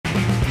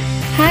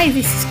Hi,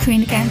 this is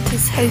Karina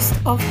Gantus, host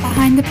of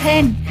Behind the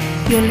Pen.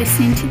 You're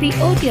listening to the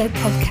audio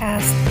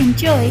podcast.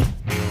 Enjoy.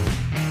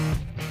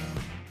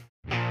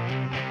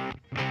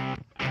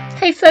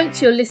 Hey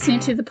folks, you're listening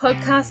to the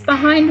podcast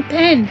Behind the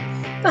Pen.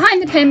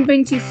 Behind the Pen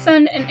brings you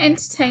fun and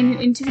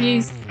entertaining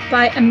interviews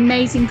by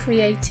amazing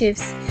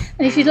creatives.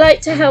 And if you'd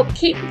like to help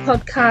keep the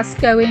podcast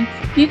going,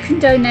 you can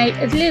donate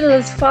as little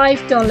as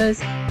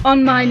 $5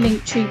 on my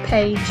Linktree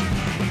page.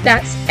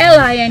 That's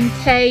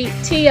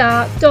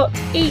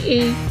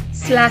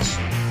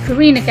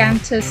linktr.ee/Karina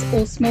Gantus,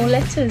 all small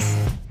letters.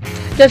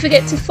 Don't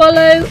forget to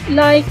follow,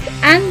 like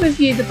and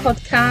review the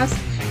podcast.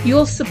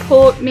 Your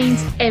support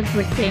means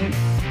everything.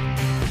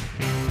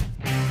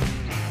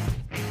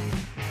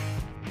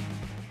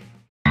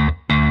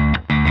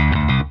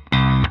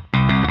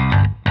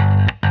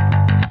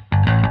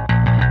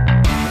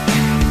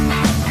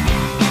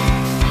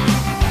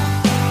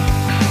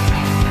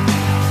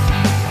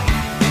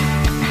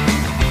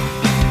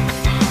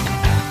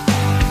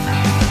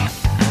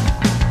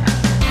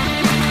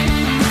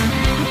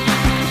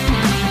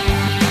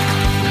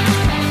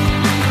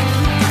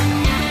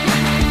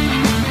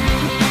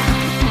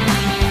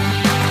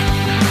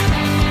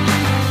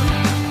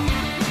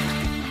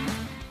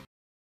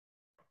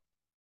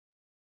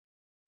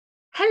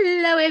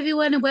 Hello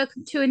everyone and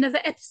welcome to another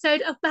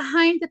episode of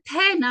Behind the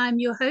Pen. I'm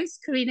your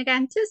host, Karina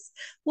Gantus,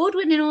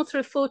 award-winning author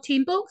of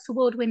 14 books,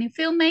 award-winning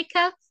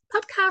filmmaker,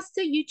 podcaster,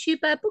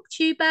 YouTuber,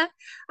 booktuber.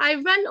 I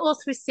run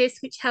Author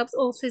Assist, which helps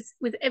authors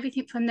with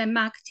everything from their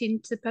marketing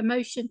to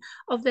promotion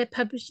of their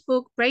published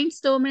book,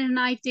 brainstorming an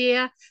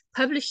idea,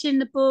 publishing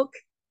the book,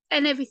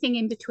 and everything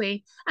in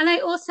between. And I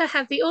also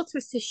have the Author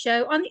Assist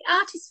show on the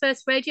Artist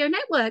First Radio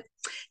Network.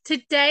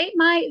 Today,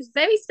 my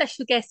very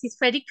special guest is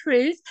Freddie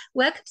Cruz.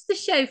 Welcome to the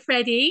show,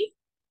 Freddie.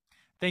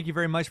 Thank you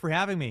very much for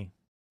having me.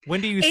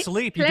 When do you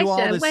sleep? Pleasure. You do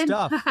all this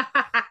stuff.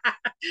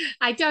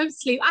 I don't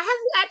sleep.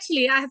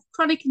 I have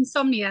chronic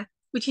insomnia,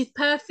 which is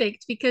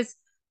perfect because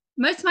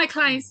most of my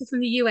clients are from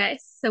the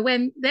US. So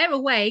when they're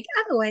awake,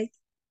 I'm awake.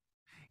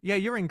 Yeah,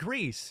 you're in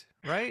Greece,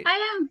 right?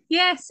 I am.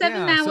 Yeah,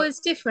 7 hours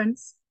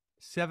difference.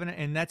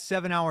 And that's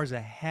 7 hours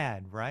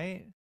ahead,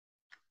 right?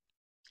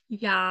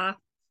 Yeah.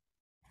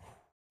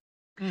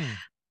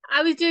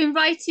 I was doing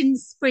writing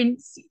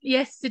sprints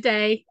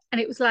yesterday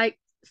and it was like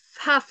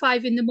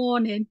 5:30 in the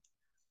morning.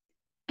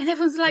 And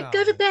everyone's like,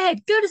 go to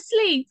bed, go to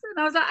sleep. And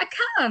I was like, I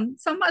can't,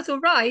 so I might as well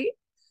write.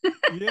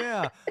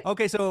 Yeah.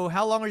 Okay, so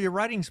how long are your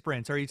writing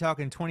sprints? Are you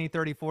talking 20,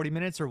 30, 40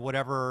 minutes or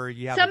whatever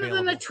you have Some available?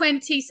 of them are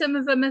 20, some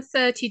of them are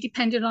 30,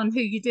 depending on who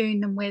you're doing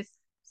them with.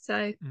 So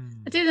I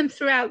do them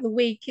throughout the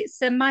week. It's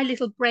my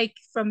little break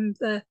from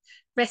the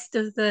rest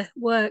of the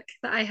work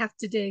that I have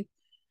to do.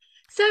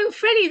 So,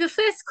 Freddie, the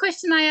first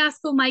question I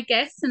ask all my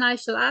guests, and I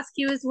shall ask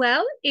you as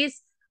well,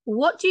 is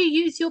what do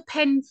you use your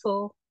pen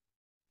for?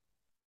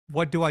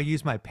 What do I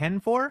use my pen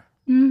for?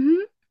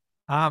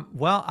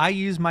 Well, I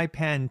use my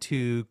pen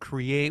to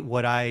create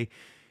what I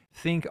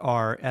think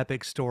are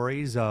epic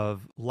stories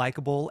of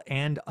likable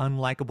and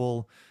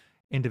unlikable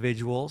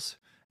individuals.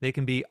 They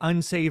can be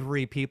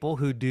unsavory people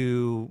who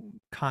do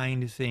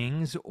kind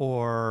things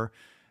or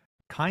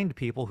kind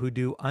people who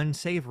do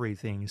unsavory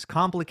things,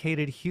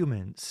 complicated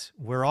humans.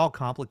 We're all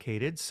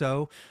complicated.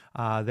 So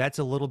that's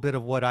a little bit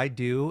of what I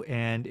do.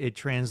 And it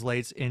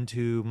translates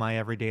into my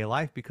everyday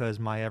life because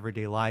my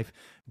everyday life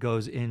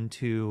goes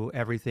into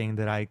everything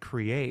that I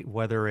create,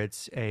 whether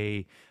it's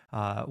a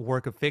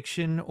work of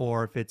fiction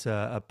or if it's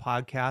a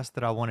podcast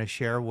that I want to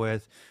share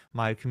with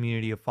my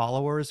community of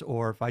followers,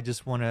 or if I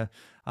just want to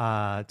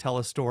tell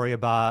a story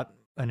about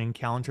an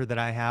encounter that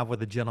I have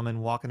with a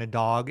gentleman walking a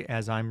dog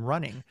as I'm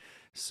running.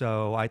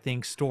 So I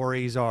think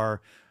stories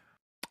are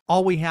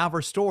all we have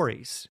are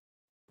stories.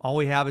 All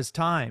we have is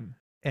time.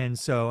 And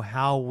so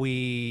how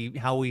we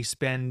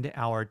spend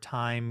our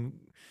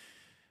time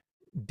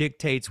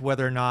dictates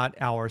whether or not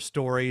our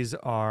stories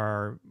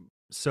are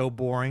so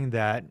boring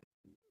that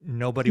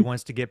nobody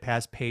wants to get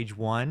past page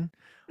 1,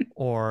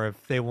 or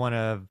if they want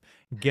to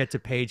get to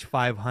page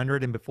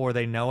 500 and before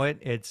they know it,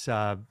 it's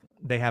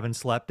they haven't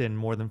slept in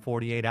more than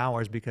 48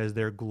 hours because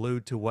they're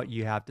glued to what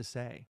you have to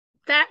say.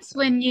 That's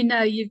when you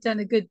know you've done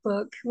a good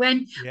book.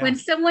 When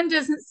someone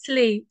doesn't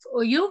sleep,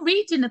 or you're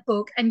reading a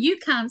book and you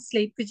can't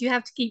sleep because you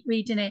have to keep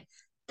reading it,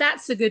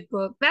 that's a good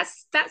book.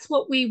 That's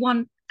what we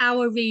want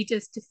our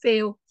readers to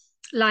feel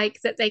like,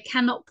 that they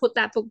cannot put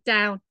that book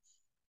down.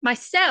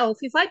 Myself,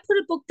 if I put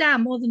a book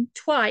down more than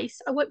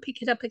twice, I won't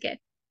pick it up again.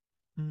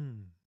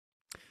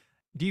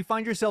 Do you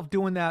find yourself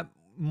doing that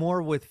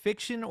more with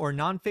fiction or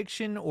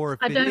nonfiction, or if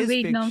I don't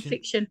read fiction?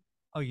 nonfiction.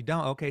 Oh, you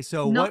don't? Okay,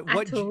 so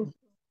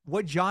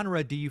what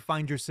genre do you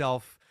find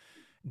yourself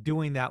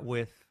doing that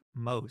with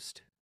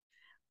most?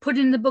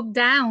 Putting the book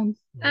down.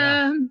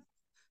 Yeah.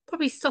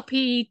 Probably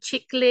soppy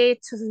chick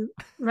lit,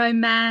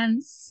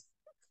 romance.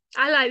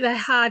 I like the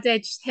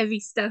hard-edged, heavy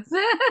stuff.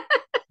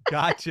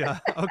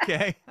 Gotcha.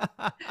 Okay.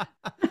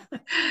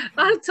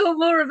 I'll talk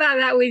more about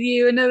that with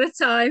you another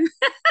time.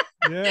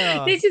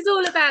 Yeah. This is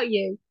all about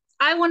you.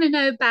 I want to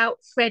know about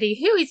Freddie.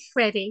 Who is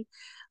Freddie?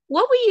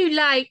 What were you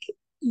like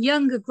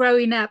younger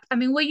growing up, I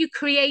mean, were you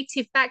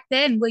creative back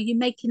then? Were you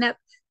making up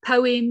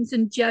poems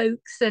and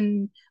jokes,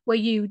 and were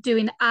you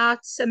doing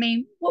arts? I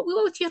mean, what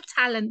was your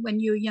talent when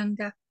you were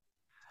younger?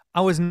 I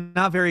was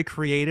not very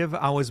creative.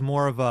 I was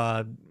more of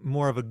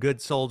a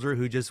good soldier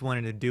who just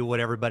wanted to do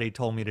what everybody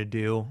told me to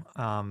do.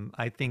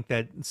 I think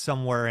that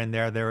somewhere in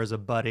there was a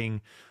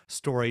budding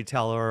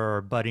storyteller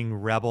or budding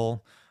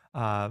rebel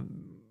uh,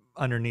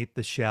 underneath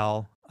the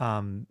shell.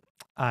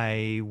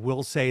 I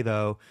will say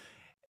though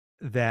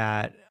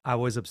that I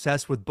was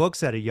obsessed with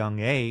books at a young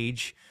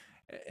age,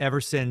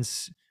 ever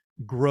since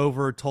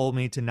Grover told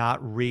me to not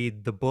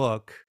read the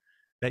book,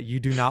 that you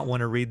do not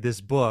want to read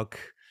this book.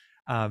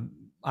 Um,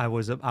 I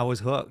was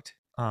hooked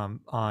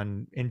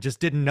on and just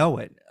didn't know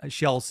it.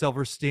 Shel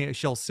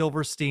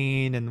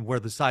Silverstein, and Where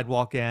the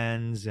Sidewalk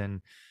Ends,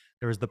 and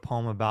there was the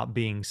poem about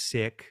being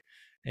sick,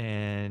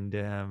 and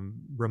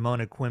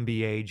Ramona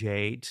Quimby, Age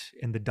 8,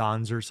 and the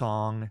Donzer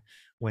Song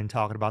when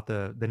talking about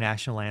the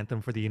national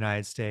anthem for the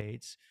United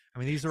States. I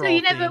mean, these are So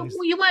all well, things.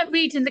 you weren't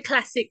reading the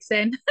classics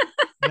then.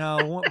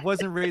 No,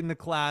 wasn't reading the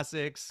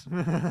classics.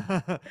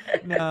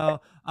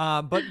 No,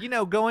 but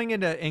going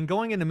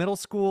into middle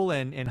school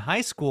and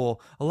high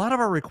school, a lot of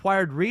our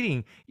required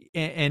reading,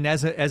 and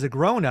as a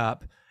grown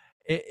up,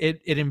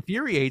 it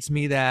infuriates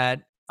me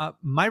that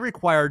my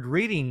required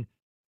reading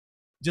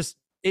just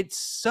it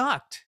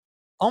sucked.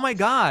 Oh my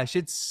gosh,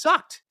 it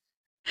sucked.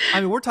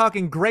 I mean, we're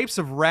talking Grapes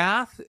of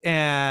Wrath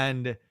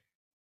and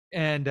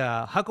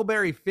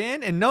Huckleberry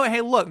Finn, and no,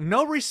 hey, look,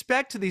 no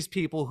respect to these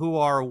people who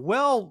are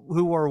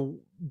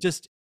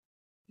just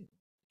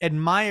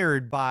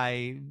admired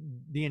by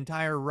the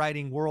entire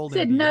writing world and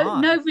Said no,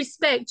 beyond. no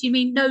respect. You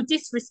mean no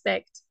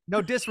disrespect?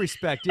 No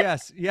disrespect.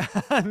 Yes. Yeah.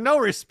 No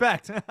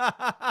respect.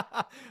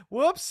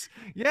 Whoops.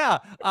 Yeah.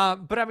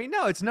 But I mean,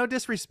 no, it's no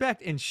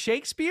disrespect. And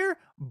Shakespeare,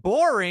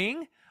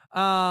 boring.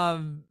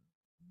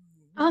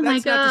 Oh my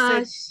That's not to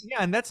gosh. say, yeah,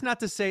 and that's not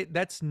to say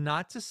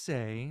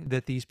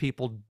that these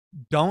people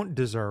don't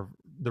deserve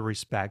the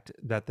respect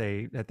that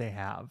they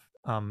have,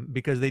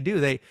 because they do.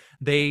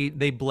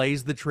 They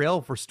blaze the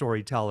trail for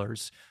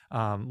storytellers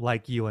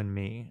like you and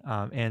me,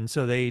 and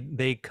so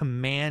they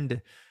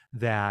command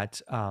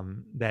that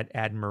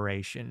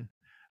admiration.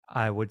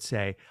 I would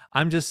say.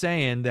 I'm just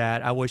saying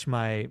that I wish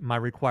my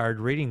required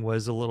reading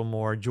was a little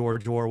more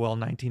George Orwell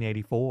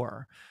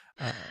 1984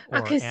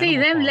 I or can see Animal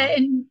them Farm.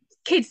 letting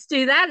kids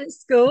do that at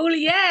school.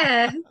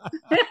 Yeah.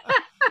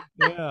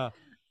 Yeah,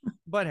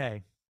 but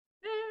hey.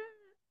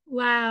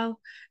 Wow.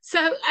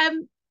 So,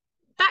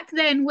 back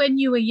then when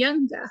you were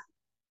younger,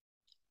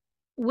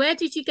 where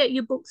did you get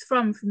your books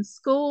from? From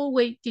school?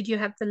 Did you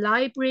have the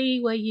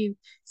library? Were you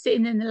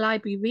sitting in the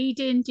library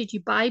reading? Did you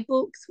buy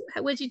books?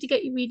 Where did you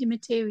get your reading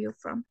material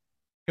from?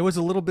 It was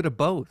a little bit of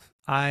both.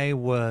 I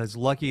was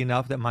lucky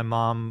enough that my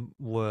mom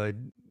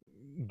would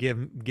give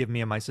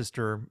me and my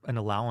sister an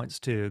allowance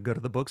to go to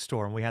the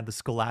bookstore, and we had the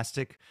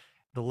Scholastic,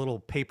 the little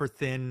paper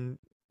thin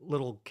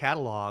little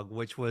catalog,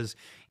 which was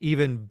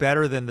even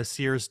better than the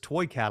Sears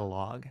toy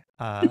catalog.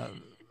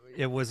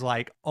 It was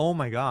like, oh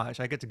my gosh,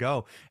 I get to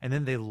go. And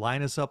then they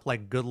line us up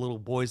like good little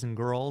boys and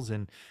girls,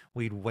 and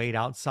we'd wait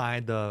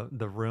outside the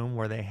room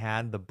where they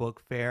had the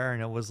book fair,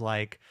 and it was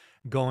like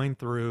going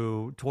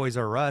through Toys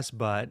R Us,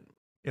 but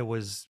it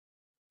was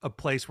a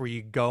place where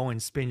you go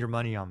and spend your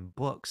money on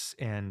books,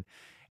 and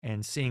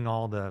seeing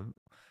all the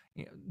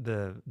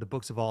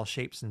books of all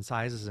shapes and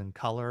sizes and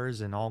colors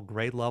and all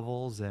grade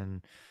levels.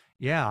 And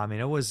yeah, I mean,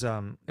 it was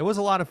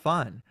a lot of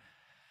fun.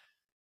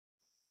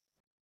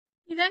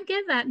 You don't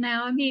get that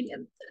now. I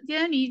mean, the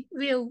only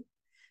real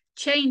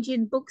change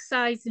in book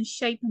size and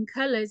shape and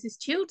colors is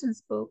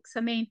children's books.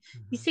 I mean,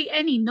 you Mhm. see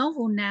any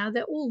novel now,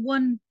 they're all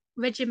one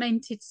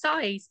regimented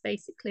size,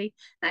 basically.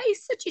 That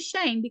is such a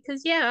shame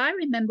because, yeah, I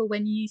remember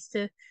when you used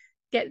to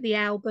get the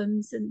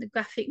albums and the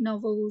graphic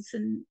novels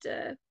and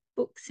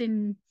books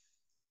in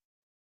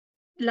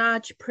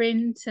large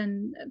print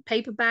and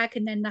paperback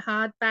and then the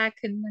hardback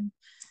and then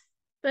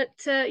but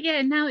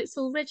yeah, now it's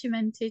all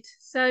regimented.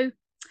 So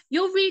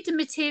your reading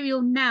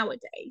material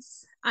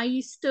nowadays, are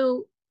you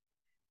still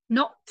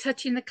not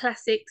touching the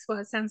classics? Well,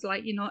 it sounds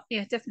like you're not.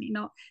 Yeah, definitely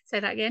not. Say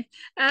that again.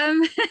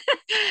 Um,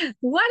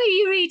 what are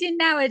you reading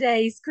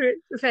nowadays,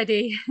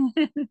 Freddie?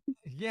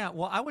 Yeah,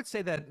 well, I would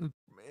say that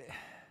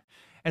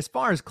as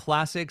far as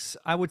classics,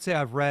 I would say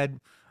I've read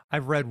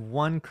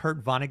one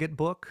Kurt Vonnegut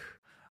book,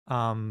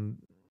 um,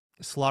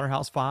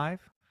 Slaughterhouse Five.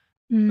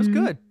 It was Mm.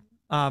 good.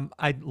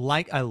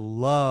 I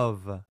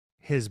love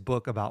his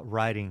book about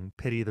writing,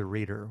 Pity the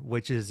Reader,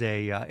 which is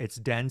it's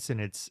dense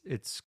and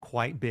it's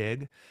quite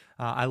big.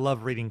 I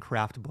love reading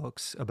craft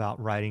books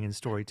about writing and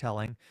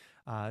storytelling.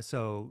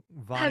 So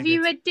Have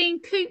you Vonnegut's read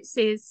Dean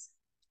Koontz?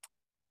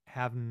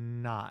 have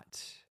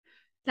not.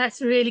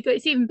 That's really good.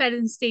 It's even better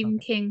than Stephen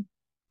Okay. King.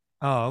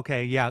 Oh,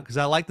 okay, yeah, because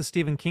I like the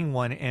Stephen King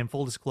one. And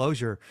full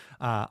disclosure,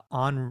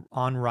 on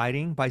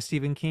Writing by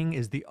Stephen King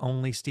is the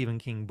only Stephen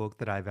King book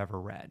that I've ever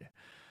read.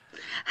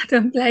 I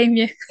don't blame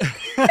you.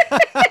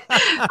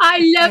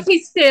 I love And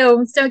his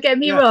films, don't get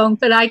me yeah, wrong,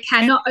 but I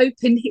and cannot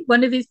open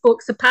one of his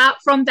books apart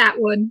from that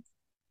one.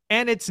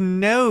 And it's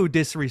no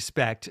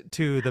disrespect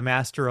to the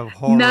master of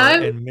horror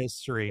No, and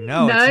mystery.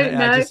 No, it's no, I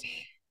no. just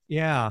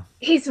yeah.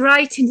 His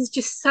writing is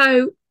just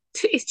so,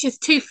 it's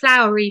just too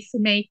flowery for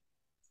me.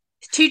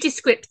 It's too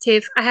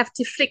descriptive. I have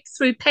to flick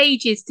through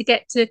pages to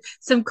get to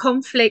some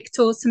conflict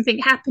or something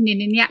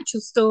happening in the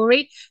actual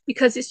story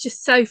because it's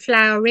just so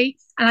flowery.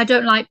 And I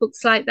don't like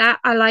books like that.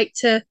 I like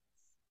to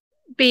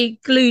be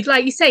glued,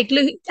 like you say,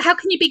 glue. How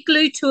can you be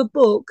glued to a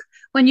book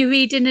when you're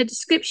reading a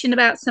description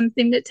about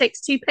something that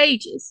takes 2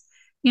 pages?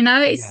 You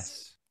know,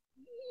 it's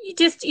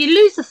Yes. you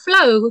lose the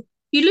flow.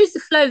 You lose the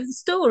flow of the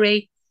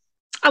story.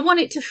 I want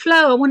it to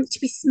flow. I want it to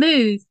be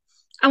smooth.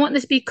 I want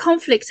there to be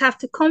conflict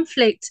after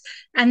conflict,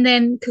 and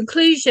then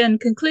conclusion,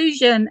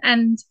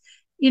 and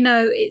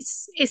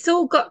it's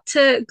all got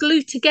to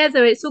glue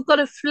together. It's all got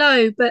to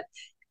flow. But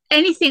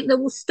anything that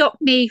will stop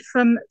me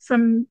from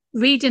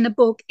reading a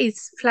book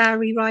is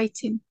flowery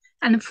writing,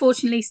 and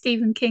unfortunately,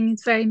 Stephen King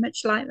is very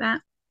much like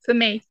that for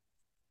me.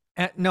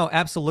 No,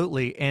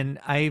 absolutely. And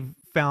I've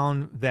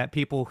found that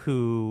people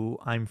who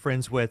I'm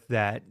friends with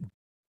that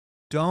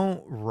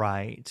don't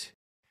write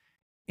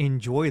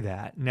enjoy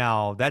that.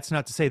 Now, that's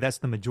not to say that's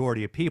the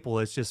majority of people.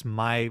 It's just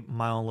my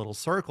own little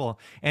circle,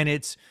 and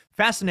it's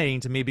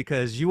fascinating to me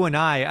because you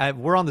and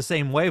we're on the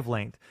same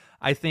wavelength.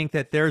 I think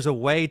that there's a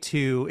way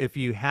to, if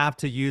you have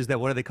to use that,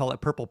 what do they call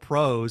it, purple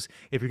prose?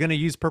 If you're going to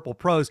use purple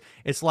prose,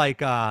 it's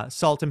like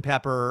salt and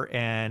pepper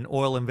and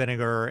oil and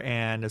vinegar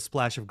and a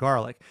splash of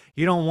garlic.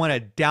 You don't want to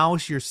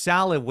douse your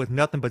salad with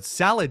nothing but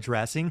salad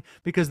dressing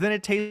because then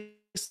it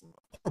tastes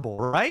horrible,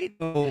 right?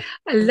 So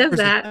I love there's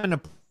a that. time and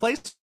a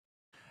place.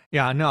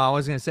 Yeah, no, I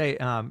was gonna say,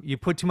 you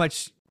put too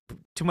much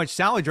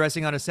salad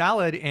dressing on a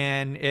salad,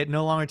 and it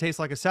no longer tastes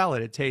like a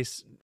salad. It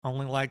tastes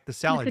only like the Like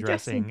salad a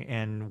dressing. dressing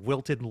and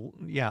wilted.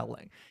 Yeah,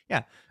 like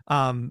yeah.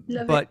 Love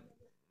it. But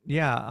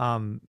yeah,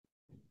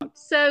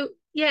 So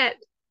yeah,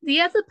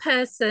 the other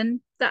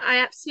person that I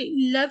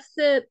absolutely love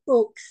the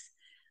books,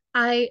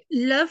 I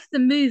love the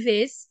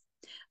movies,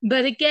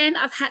 but again,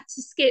 I've had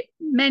to skip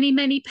many,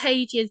 many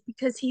pages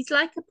because he's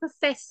like a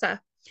professor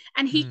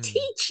and he hmm,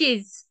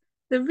 teaches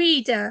the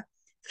reader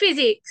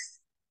physics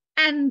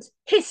and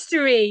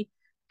history.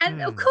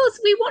 And of hmm. course,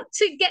 we want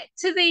to get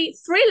to the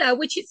thriller,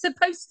 which it's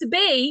supposed to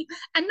be,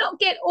 and not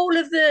get all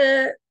of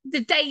the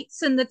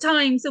dates and the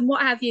times and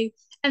what have you.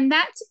 And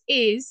that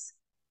is,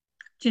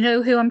 do you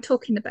know who I'm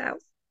talking about?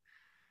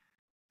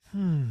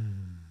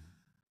 Hmm.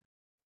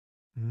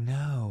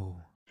 No.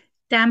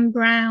 Dan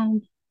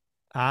Brown.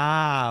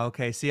 Ah,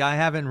 okay. See, I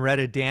haven't read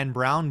a Dan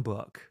Brown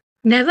book.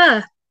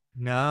 Never.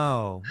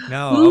 No,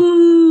 no.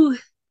 Ooh.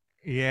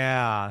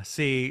 Yeah.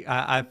 See,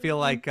 I feel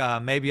like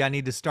maybe I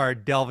need to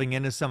start delving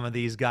into some of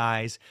these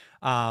guys.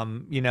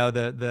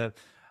 The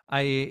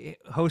I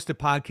host a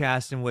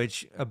podcast in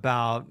which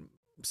about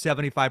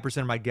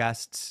 75% of my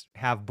guests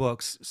have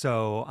books,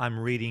 so I'm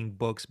reading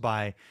books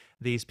by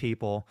these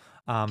people.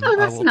 Oh, I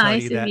that's will tell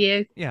nice you of that,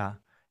 you. yeah.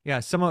 Yeah,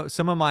 some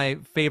of my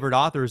favorite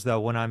authors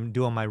though when I'm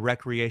doing my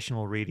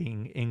recreational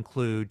reading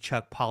include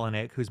Chuck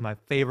Palahniuk, who's my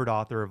favorite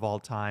author of all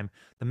time,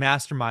 the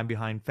mastermind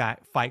behind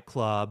Fight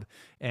Club,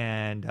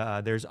 and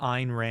there's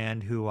Ayn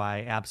Rand, who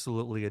I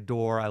absolutely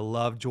adore. I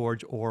love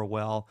George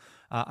Orwell.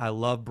 I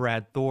love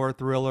Brad Thor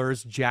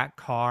thrillers. Jack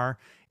Carr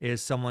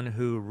is someone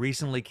who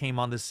recently came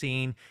on the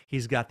scene.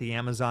 He's got the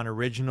Amazon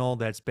original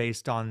that's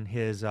based on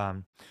his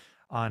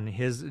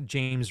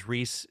James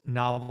Reese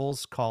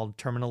novels called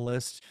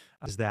Terminalist.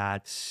 Is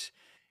that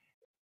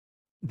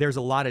there's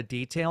a lot of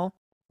detail,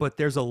 but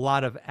there's a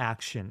lot of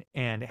action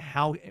and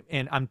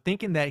I'm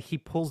thinking that he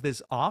pulls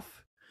this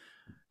off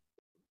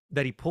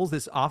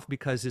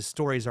because his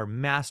stories are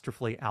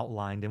masterfully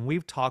outlined, and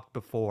we've talked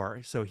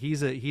before. So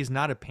he's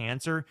not a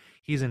pantser,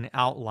 he's an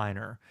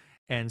outliner.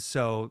 And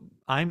so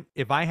I'm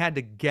if I had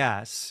to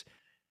guess,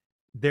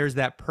 there's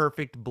that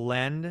perfect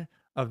blend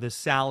of the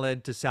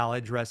salad to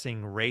salad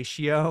dressing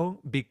ratio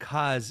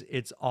because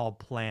it's all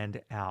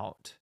planned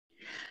out.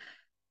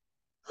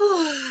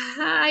 Oh,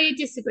 I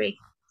disagree.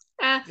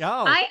 Oh,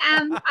 I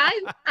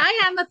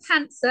am a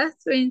pantser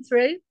through and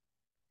through.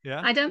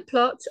 yeah. I don't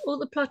plot. All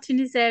the plotting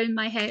is there in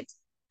my head.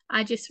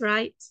 I just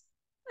write.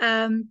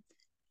 Um,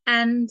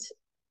 and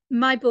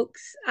my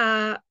books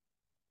are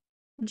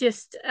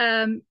just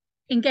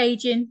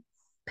engaging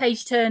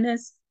page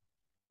turners.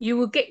 You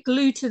will get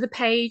glued to the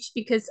page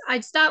because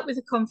I'd start with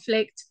a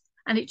conflict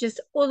and it just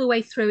all the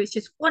way through. It's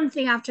just one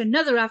thing after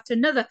another after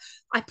another.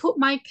 I put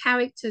my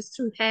characters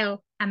through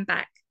hell and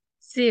back.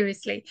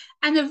 Seriously.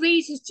 And the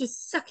readers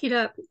just suck it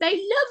up. They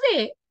love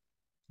it.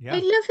 They Yeah.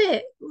 love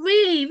it.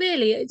 Really,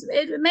 really.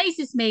 It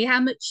amazes me how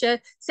much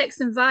sex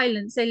and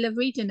violence they love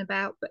reading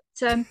about. But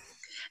yeah,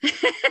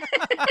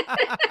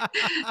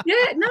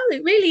 no,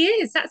 it really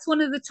is. That's one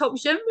of the top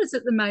genres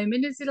at the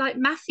moment. Is it like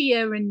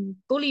mafia and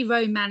bully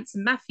romance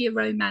and mafia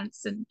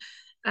romance and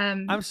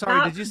I'm sorry,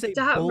 dark did you say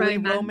dark bully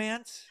romance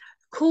romance?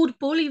 called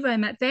bully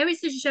romance. There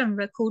is a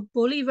genre called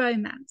bully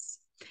romance,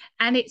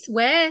 and it's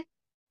where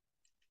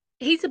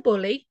he's a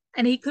bully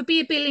and he could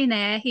be a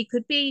billionaire, he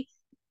could be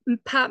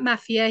part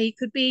mafia, he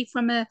could be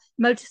from a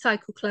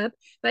motorcycle club,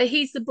 but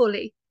he's the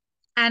bully.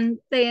 and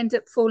they end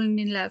up falling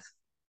in love.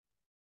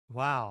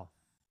 Wow.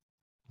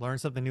 Learn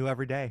something new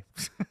every day.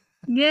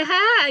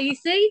 Yeah, you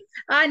see,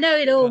 I know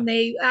it all, Yeah.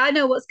 me. I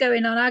know what's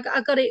going on.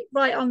 I got it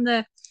right on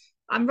the.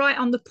 I'm right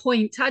on the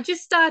point. I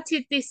just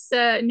started this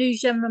new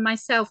genre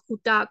myself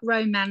called dark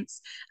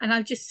romance, and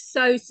I'm just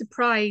so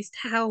surprised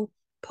how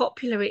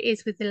popular it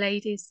is with the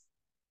ladies.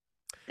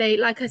 They,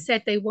 like I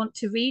said, they want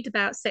to read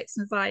about sex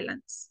and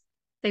violence.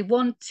 They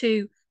want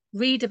to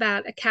read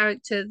about a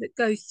character that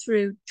goes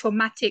through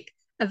traumatic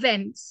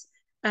events,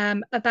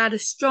 about a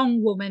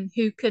strong woman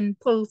who can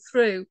pull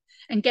through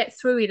and get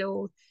through it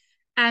all.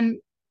 And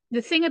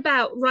the thing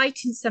about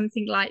writing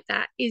something like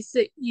that is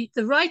that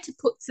the writer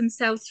puts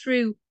themselves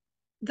through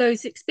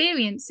those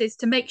experiences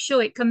to make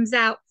sure it comes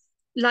out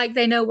like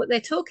they know what they're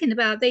talking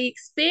about. They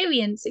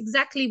experience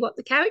exactly what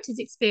the character's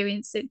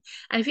experiencing.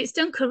 And if it's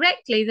done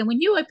correctly, then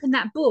when you open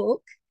that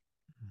book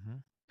Mm-hmm.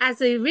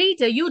 as a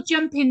reader, you're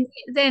jumping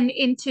then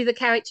into the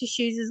character's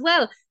shoes as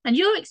well. And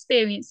you're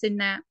experiencing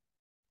that.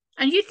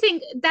 And you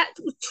think that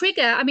would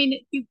trigger, I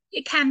mean,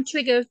 it can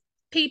trigger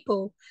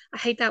people. I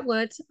hate that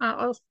word.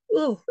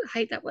 Oh, I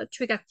hate that word,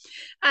 trigger.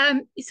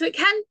 So it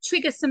can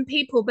trigger some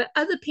people, but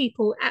other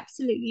people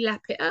absolutely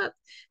lap it up.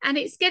 And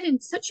it's getting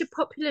such a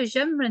popular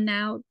genre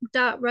now,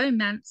 dark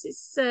romance.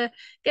 It's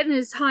getting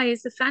as high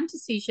as the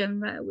fantasy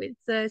genre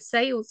with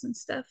sales and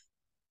stuff.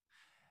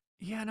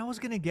 Yeah, and I was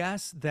gonna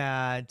guess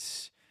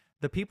that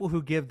the people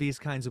who give these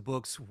kinds of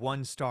books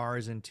 1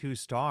 stars and 2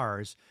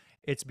 stars,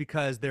 it's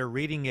because they're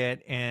reading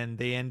it and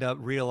they end up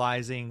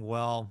realizing,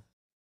 well,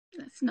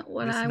 That's not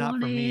what this is I not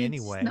for me wanted.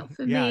 It's anyway. not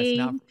for Yeah, it's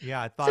not. me.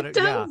 Yeah, I So thought it.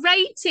 Yeah, don't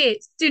rate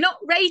it. Do not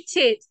rate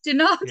it. Do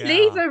not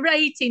leave yeah, a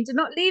rating. Do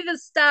not leave a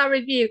star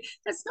review.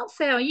 That's not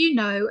fair. You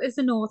know, as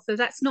an author,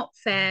 that's not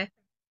fair.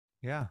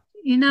 yeah.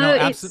 You know,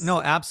 it's No,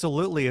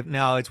 absolutely.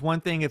 Now, it's one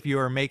thing if you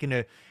are making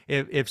a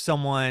if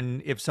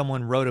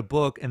someone wrote a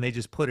book and they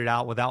just put it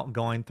out without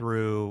going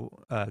through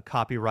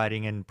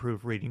copywriting and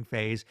proofreading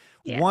phase.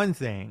 yeah. One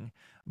thing,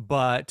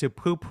 but to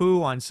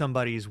poo-poo on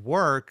somebody's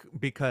work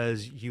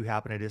because you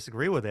happen to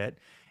disagree with it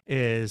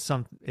is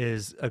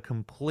a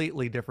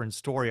completely different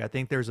story. I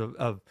think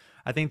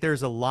I think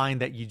there's a line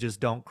that you just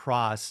don't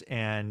cross,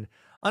 and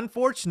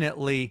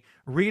unfortunately,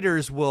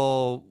 readers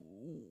will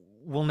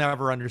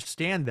never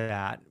understand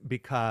that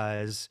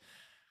because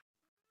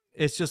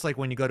it's just like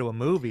when you go to a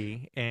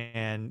movie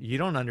and you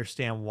don't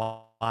understand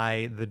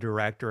why the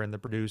director and the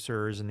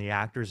producers and the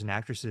actors and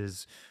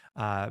actresses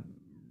uh,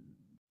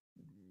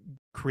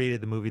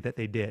 created the movie that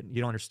they did.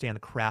 You don't understand the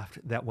craft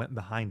that went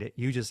behind it.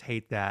 You just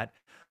hate that.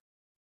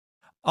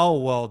 Oh,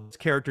 well, this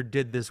character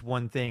did this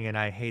one thing and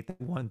I hate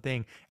that one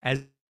thing as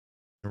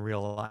in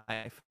real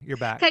life. You're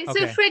back. Okay.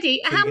 So, Okay.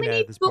 Freddie, So you how can many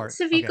edit this books part.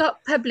 have you Okay.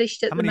 got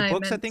published at How the many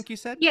books I moment? think you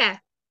said? Yeah.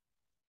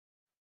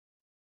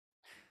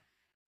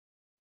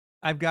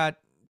 I've got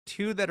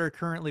 2 that are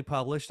currently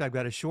published. I've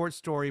got a short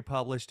story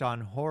published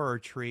on Horror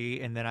Tree,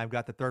 and then I've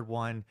got the third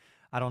one.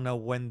 I don't know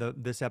when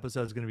this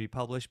episode is going to be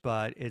published,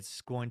 but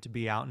it's going to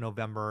be out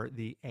November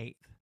the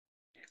 8th.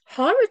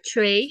 Horror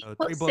Tree. So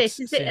 3 What's this? books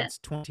Is it since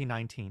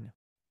 2019.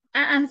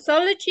 an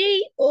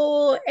anthology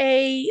or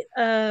a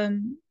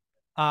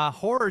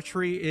Horror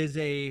Tree is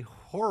a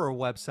horror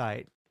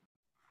website.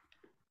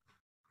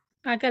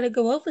 I gotta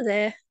go over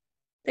there.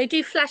 They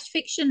do flash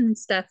fiction and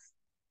stuff.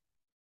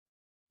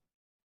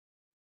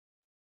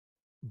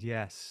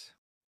 Yes.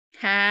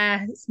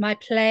 Ah, it's my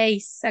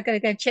place. I gotta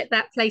go check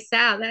that place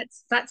out.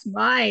 That's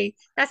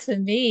for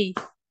me.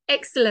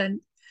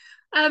 Excellent.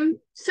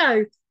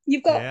 So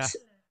you've got Yeah.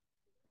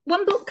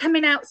 one book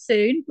coming out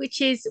soon,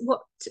 which is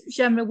what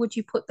genre would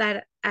you put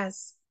that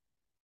as?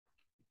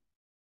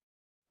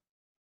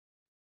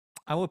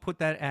 I would put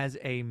that as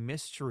a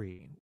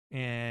mystery,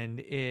 and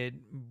it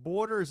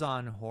borders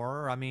on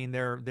horror. I mean,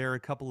 there are a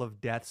couple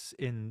of deaths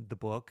in the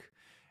book,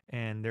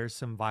 and there's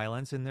some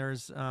violence, and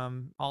there's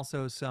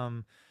also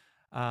some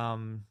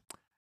um,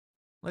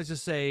 let's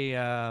just say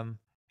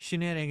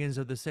shenanigans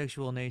of the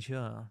sexual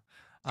nature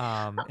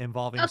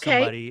involving Okay,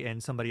 somebody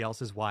and somebody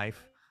else's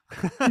wife.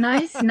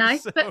 nice,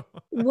 nice. So But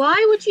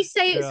why would you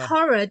say it's yeah,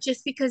 horror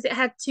just because it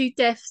had two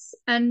deaths?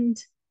 And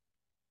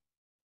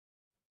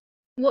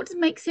what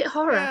makes it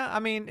horror? yeah. I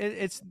mean,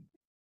 it's.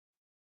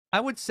 I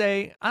would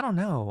say I don't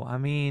know. I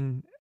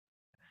mean,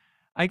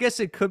 I guess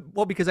it could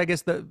well because I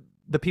guess the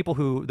people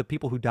who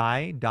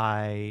die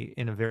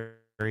in a very,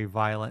 very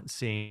violent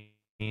scene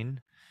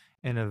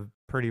in a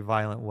pretty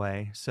violent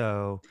way.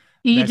 So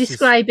You that's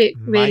just describe it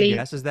my really,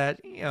 guess is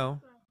that,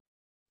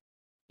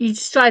 you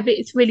describe it,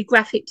 it's really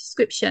graphic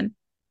description.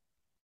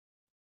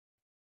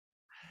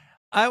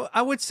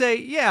 I would say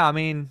yeah,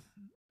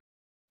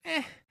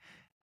 eh,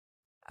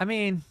 I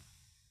mean,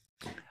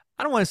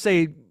 I don't want to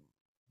say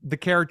the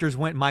characters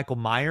went Michael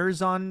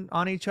Myers on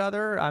each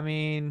other. I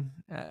mean,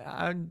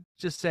 I'd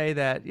just say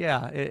that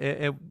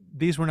yeah,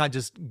 these were not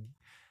just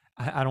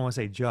I don't want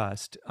to say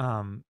just.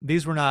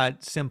 These were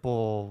not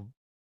simple.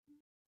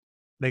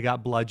 They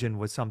got bludgeoned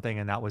with something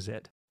and that was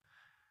it.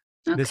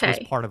 This was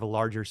Okay. part of a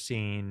larger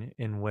scene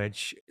in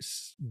which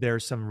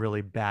there's some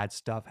really bad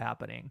stuff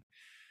happening.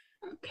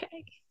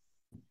 Okay.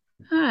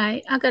 All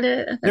right, I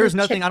gotta There's check.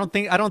 nothing. I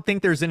don't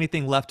think there's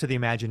anything left to the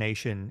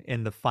imagination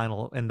in the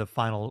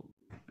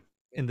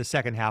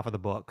second half of the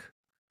book.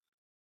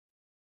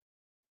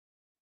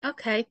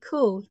 Okay,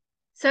 cool.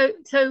 So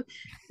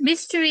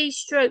mystery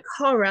stroke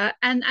horror,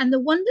 and the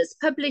one that's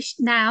published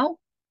now,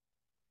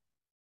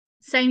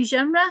 same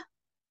genre.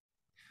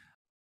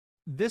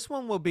 This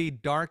one will be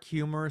dark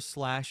humor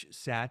slash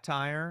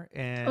satire,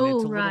 and it's Oh, a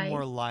little right.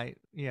 more light.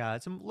 Yeah,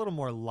 it's a little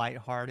more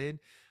lighthearted.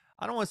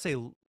 I don't want to say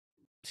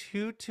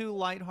too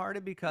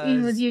lighthearted With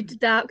because you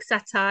dark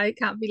satire, it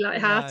can't be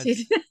light-hearted.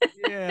 yes,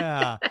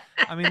 yeah.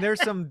 I mean,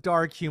 there's some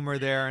dark humor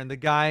there, and the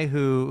guy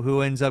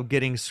who ends up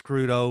getting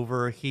screwed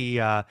over, he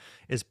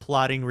is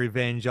plotting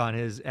revenge on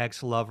his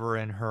ex lover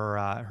and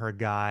her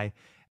guy,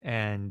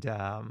 and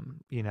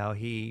you know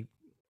he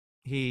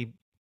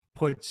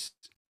puts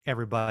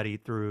everybody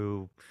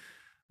through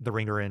the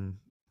ringer, and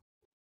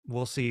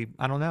we'll see.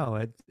 I don't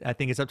know. I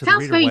think it's up to the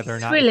Sounds reader very whether or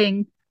not.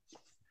 thrilling.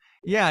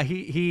 Yeah,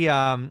 he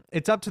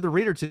it's up to the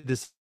reader to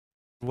decide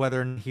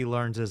whether he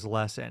learns his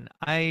lesson.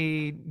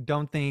 I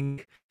don't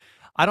think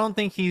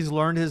he's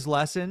learned his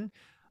lesson.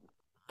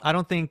 I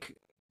don't think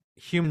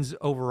humans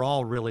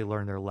overall really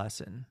learn their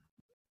lesson.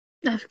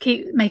 I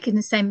keep making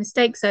the same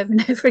mistakes over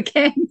and over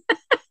again.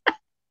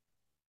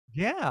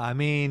 Yeah, I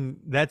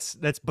mean but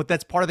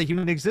that's part of the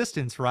human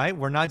existence, right?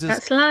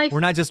 That's life.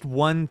 We're not just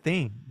one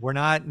thing.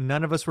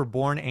 None of us were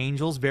born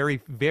angels. Very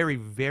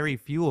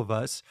few of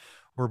us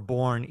were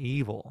born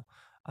evil.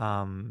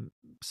 Um,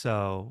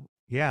 so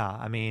yeah,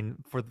 I mean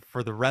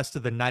for the rest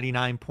of the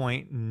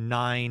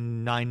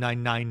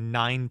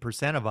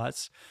 99.99999% of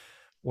us,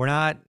 we're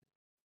not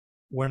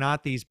we're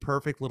not these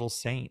perfect little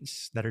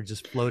saints that are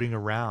just floating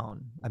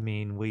around. I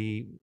mean,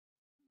 we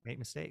make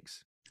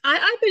mistakes.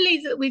 I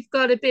believe that we've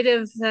got a bit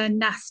of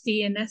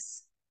nasty in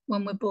us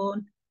when we're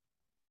born.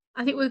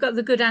 I think we've got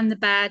the good and the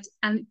bad,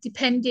 and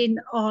depending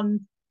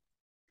on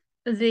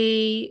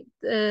the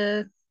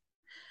I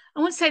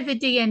won't say the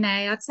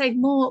DNA. I'd say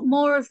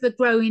more of the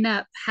growing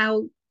up,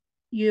 how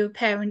your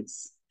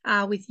parents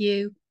are with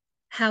you,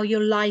 how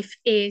your life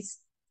is,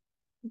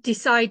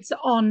 decides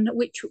on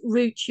which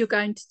route you're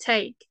going to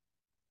take.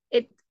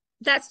 It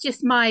That's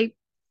just my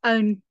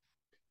own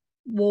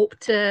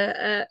warped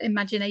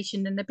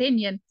imagination and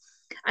opinion.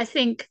 I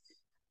think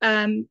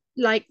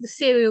like the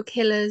serial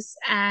killers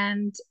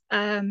and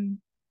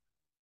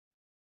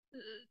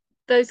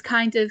those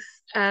kind of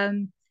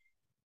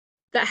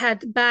that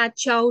had bad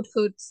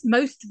childhoods.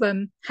 Most of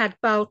them had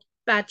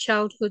bad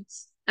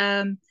childhoods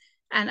and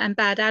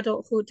bad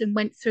adulthood and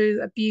went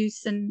through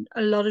abuse and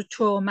a lot of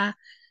trauma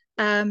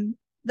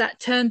that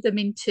turned them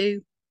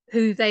into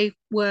who they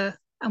were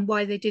and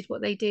why they did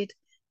what they did.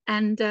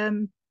 And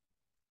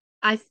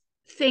I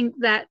think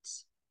that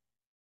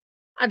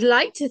I'd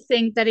like to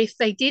think that if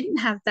they didn't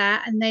have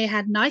that and they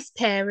had nice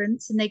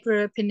parents and they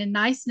grew up in a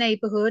nice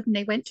neighborhood and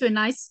they went to a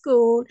nice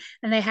school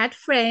and they had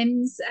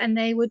friends and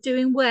they were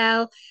doing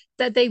well,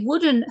 that they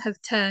wouldn't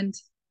have turned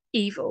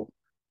evil.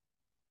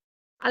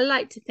 I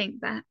like to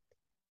think that.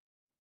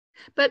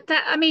 But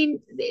that, I mean,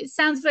 it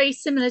sounds very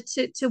similar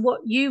to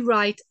what you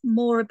write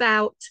more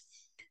about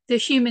the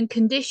human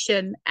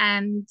condition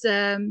and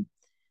the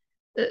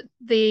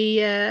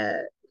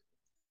the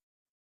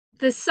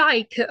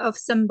psyche of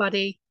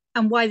somebody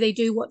and why they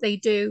do what they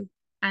do,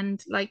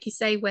 and like you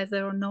say,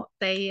 whether or not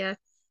they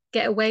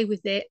get away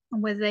with it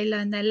and whether they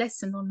learn their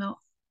lesson or not.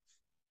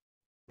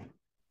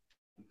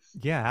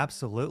 Yeah,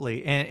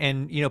 absolutely.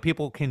 And you know,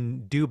 people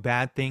can do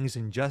bad things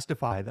and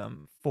justify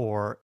them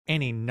for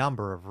any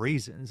number of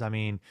reasons. I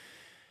mean,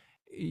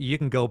 you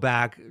can go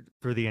back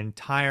through the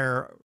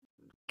entire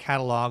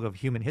catalog of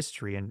human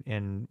history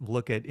and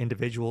look at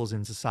individuals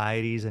and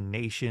societies and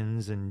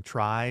nations and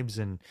tribes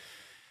and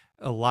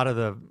a lot of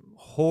the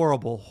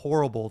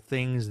horrible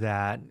things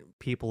that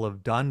people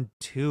have done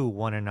to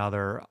one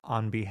another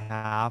on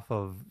behalf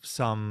of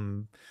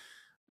some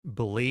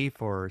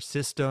belief or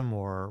system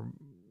or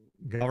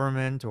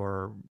government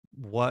or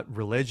what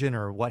religion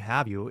or what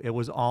have you. It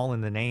was all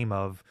in the name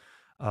of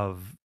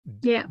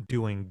Yeah.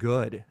 doing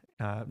good.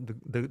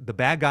 The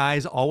bad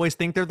guys always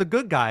think they're the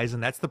good guys,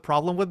 and that's the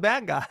problem with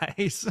bad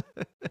guys.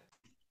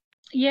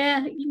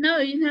 Yeah,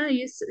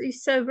 you're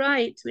so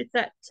right with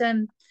that.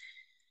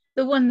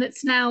 The one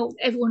that's now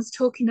everyone's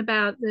talking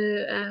about,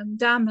 the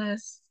Dharma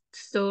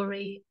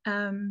story.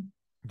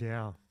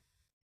 Yeah.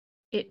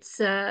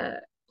 It's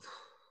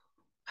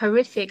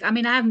horrific. I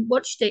mean, I haven't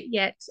watched it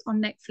yet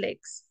on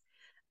Netflix,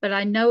 but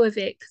I know of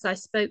it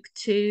because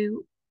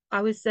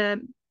I was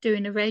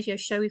doing a radio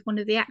show with one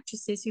of the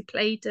actresses who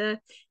played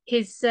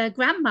his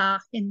grandma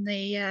in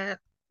the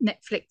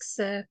Netflix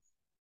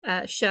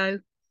show.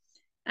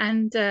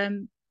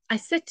 And I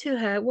said to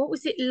her, what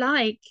was it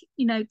like,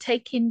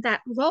 taking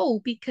that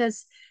role?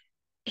 Because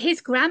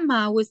his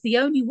grandma was the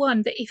only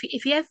one that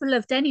if he ever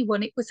loved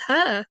anyone, it was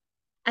her.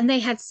 And they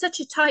had such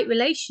a tight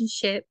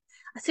relationship.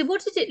 I said,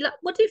 what did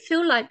it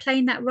feel like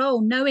playing that role,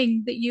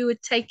 knowing that you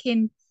had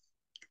taken,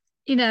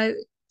 you know,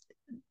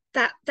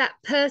 that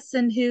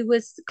person who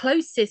was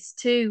closest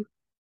to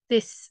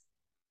this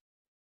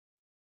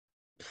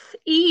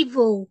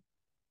evil,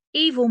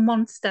 evil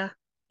monster,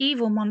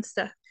 evil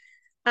monster.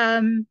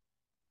 Um,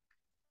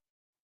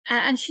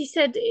 and she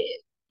said,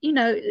 you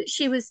know,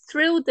 she was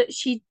thrilled that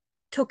she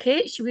took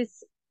it.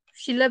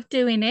 She loved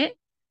doing it.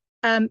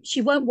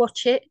 She won't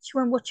watch it. She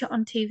won't watch it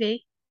on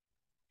TV,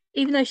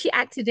 even though she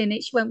acted in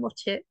it. She won't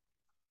watch it.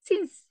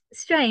 Seems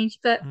strange,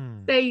 but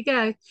Mm. there you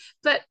go.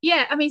 But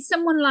yeah, I mean,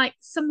 someone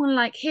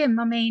like him.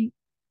 I mean,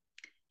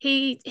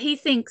 he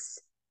thinks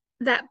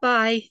that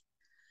by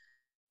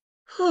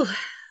whew,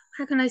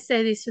 how can I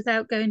say this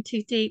without going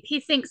too deep? He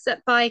thinks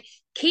that by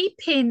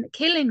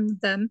killing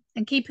them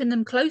and keeping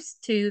them close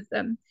to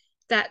them,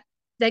 that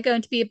they're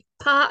going to be a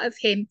part of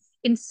him,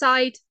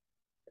 inside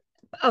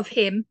of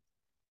him,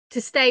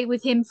 to stay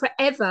with him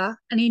forever,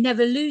 and he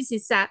never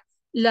loses that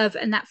love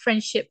and that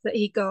friendship that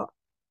he got.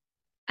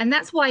 And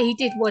that's why he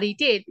did what he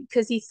did,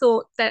 because he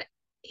thought that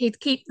he'd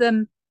keep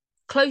them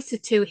closer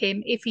to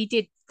him if he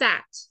did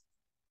that,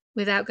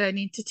 without going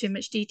into too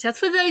much detail.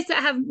 For those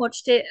that haven't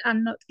watched it,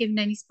 I'm not giving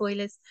any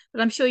spoilers, but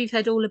I'm sure you've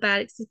heard all about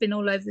it because it's been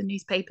all over the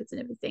newspapers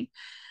and everything.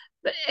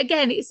 But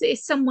again,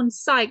 it's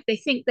someone's psyche. They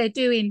think they're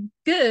doing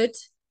good.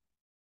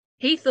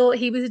 He thought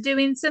he was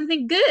doing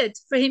something good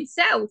for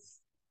himself.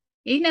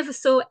 He never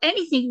saw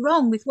anything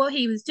wrong with what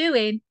he was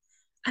doing.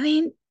 I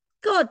mean,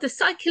 God, the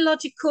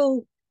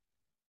psychological,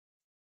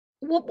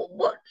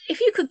 what if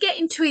you could get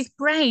into his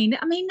brain?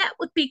 I mean, that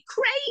would be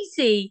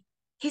crazy.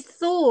 His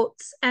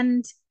thoughts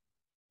and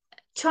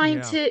trying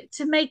Yeah.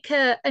 to make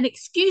an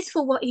excuse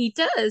for what he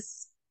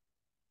does.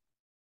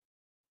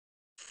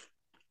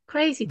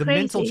 Crazy, The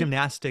mental crazy.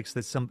 gymnastics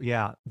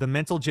that the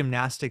mental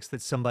gymnastics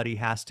that somebody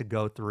has to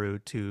go through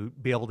to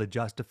be able to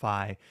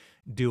justify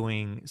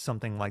doing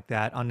something like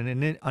that on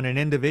an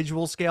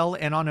individual scale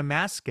and on a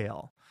mass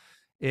scale.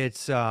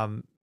 It's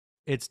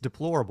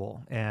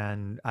deplorable.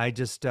 And I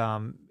just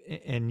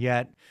and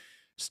yet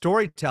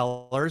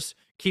storytellers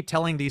keep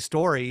telling these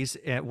stories,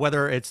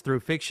 whether it's through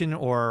fiction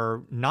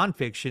or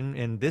nonfiction.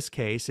 In this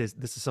case, this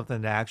is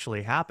something that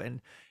actually happened,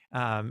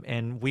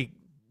 and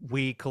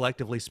we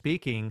collectively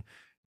speaking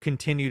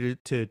continue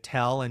to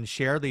tell and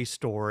share these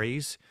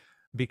stories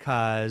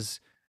because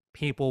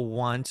people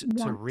want to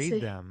Want read to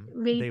them.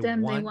 read They them,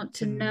 they want want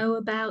to to, know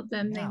about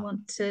them, they yeah.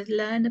 want to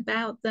learn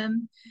about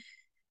them.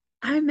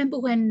 I remember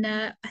when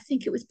I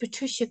think it was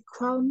Patricia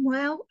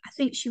Cromwell, I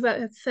think she wrote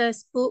her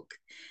first book,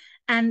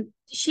 and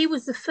she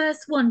was the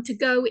first one to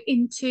go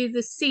into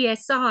the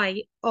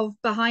CSI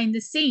of behind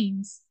the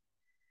scenes.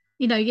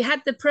 You know, you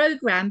had the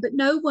program, but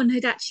no one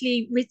had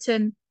actually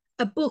written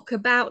a book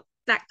about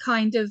that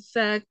kind of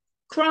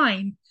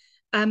crime,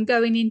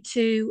 going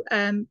into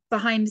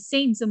behind the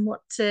scenes and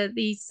what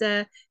these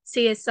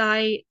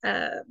CSI,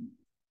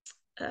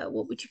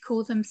 what would you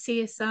call them,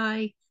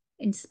 CSI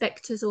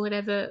inspectors or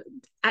whatever,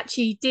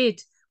 actually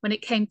did when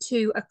it came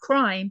to a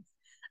crime.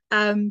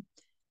 Um,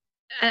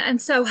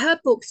 and so her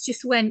books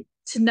just went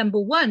to number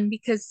one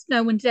because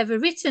no one's ever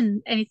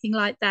written anything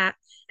like that.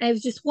 And it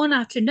was just one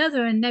after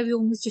another, and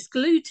everyone was just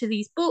glued to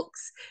these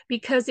books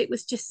because it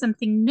was just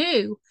something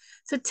new.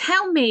 So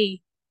tell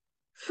me,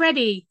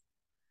 Freddie,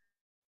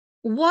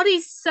 what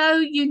is so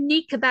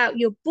unique about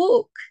your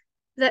book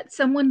that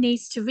someone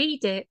needs to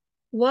read it?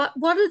 What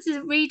is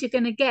the reader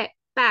going to get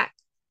back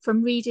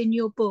from reading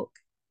your book?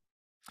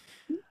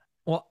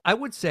 Well, I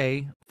would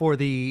say for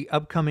the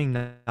upcoming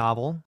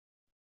novel,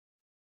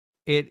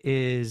 it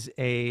is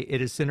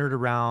centered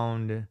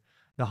around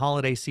the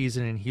holiday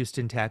season in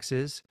Houston,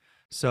 Texas.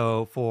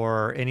 So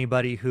for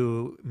anybody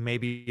who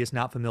maybe is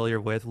not familiar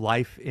with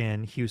life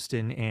in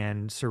Houston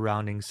and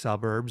surrounding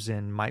suburbs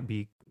and might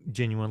be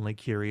genuinely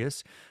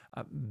curious,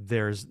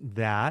 there's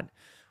that.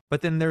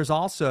 But then there's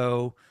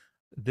also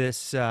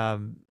this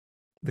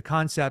the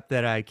concept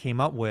that I came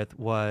up with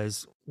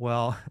was,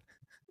 well,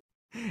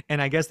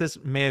 and I guess this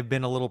may have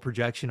been a little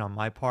projection on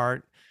my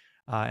part,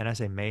 and I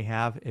say may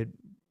have it.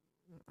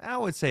 I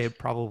would say it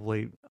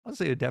probably. I would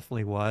say it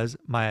definitely was.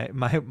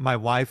 My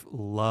wife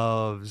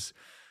loves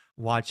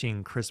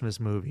watching Christmas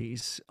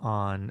movies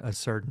on a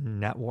certain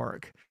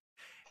network,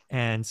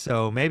 and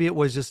so maybe it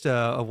was just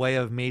a way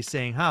of me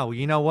saying, "Oh, well,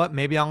 you know what?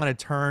 Maybe I'm going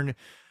to turn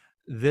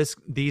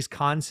these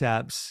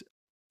concepts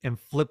and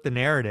flip the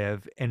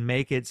narrative and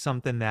make it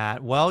something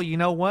that, well, you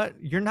know what?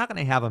 You're not going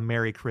to have a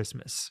Merry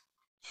Christmas.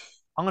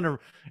 I'm going to,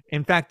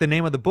 in fact, the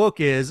name of the book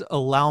is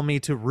Allow Me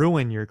to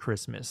Ruin Your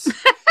Christmas."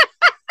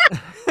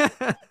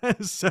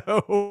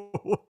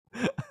 So,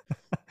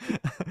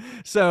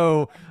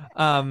 so,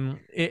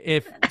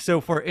 if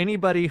so, for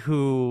anybody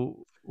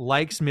who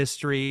likes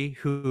mystery,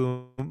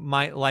 who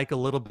might like a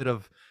little bit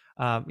of,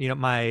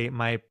 my,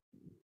 I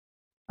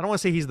don't want to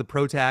say he's the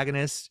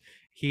protagonist.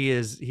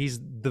 He's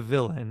the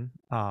villain.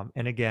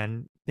 And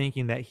again,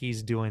 thinking that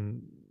he's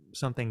doing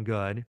something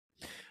good.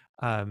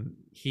 Um,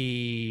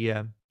 he,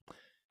 uh,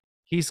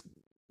 he's,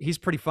 he's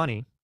pretty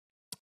funny.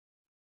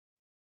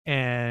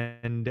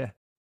 And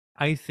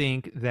I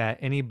think that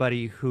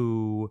anybody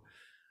who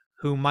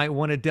might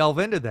want to delve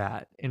into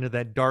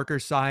that darker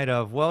side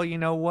of, well, you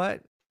know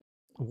what?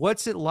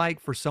 What's it like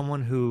for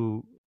someone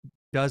who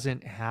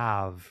doesn't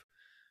have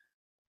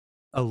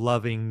a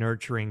loving,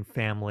 nurturing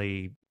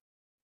family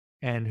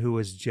and who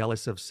is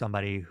jealous of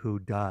somebody who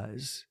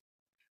does.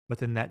 But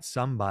then that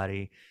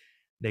somebody,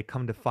 they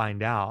come to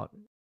find out,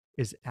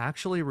 is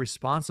actually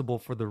responsible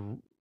for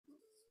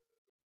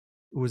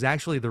was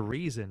actually the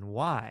reason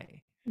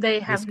why they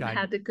this haven't guy.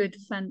 had a good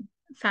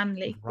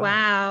family. Right.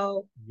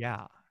 Wow.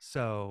 Yeah.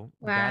 So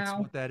that's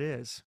Wow. what that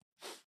is.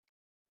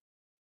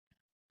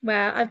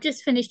 Wow. I've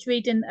just finished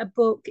reading a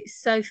book.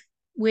 It's so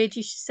weird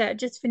you should say it. I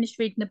just finished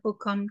reading a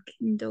book on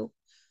Kindle.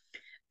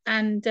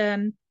 And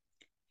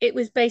it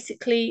was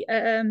basically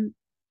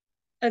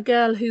a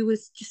girl who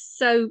was just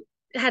so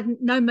had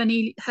no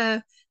money.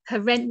 Her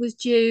rent was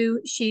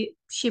due. She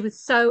was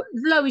so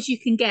low as you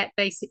can get,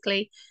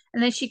 basically.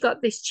 And then she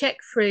got this check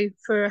through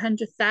for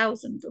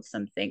 100,000 or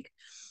something,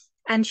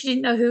 and she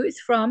didn't know who it was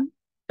from,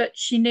 but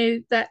she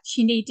knew that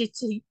she needed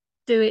to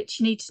do it.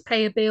 She needed to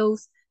pay her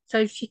bills,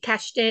 so she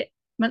cashed it.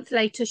 A month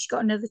later, she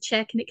got another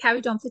check, and it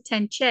carried on for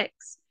 10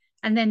 checks.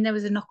 And then there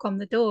was a knock on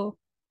the door,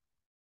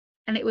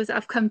 and it was,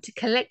 "I've come to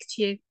collect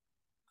you."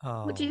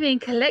 What do you Oh. mean,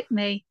 collect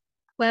me?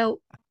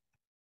 Well,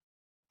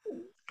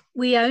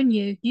 we own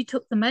you. You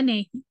took the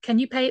money. Can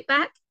you pay it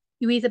back?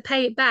 You either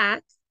pay it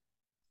back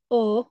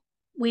or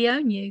we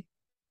own you.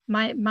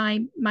 My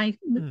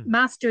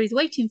master is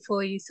waiting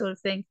for you, sort of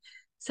thing.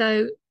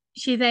 So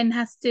she then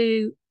has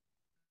to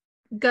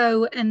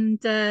go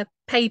and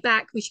pay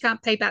back, which she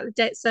can't pay back the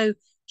debt. So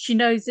she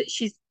knows that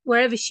she's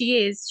wherever she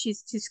is,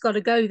 she's got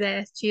to go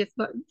there. She has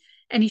got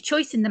any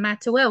choice in the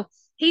matter. Well,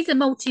 he's a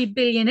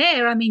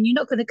multi-billionaire. I mean, you're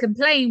not going to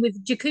complain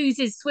with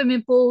jacuzzis,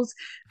 swimming pools,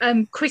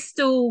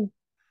 crystal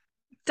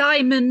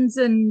diamonds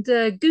and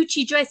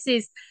Gucci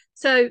dresses.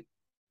 So,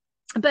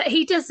 but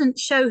he doesn't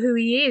show who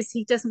he is.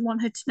 He doesn't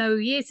want her to know who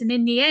he is. And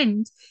in the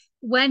end,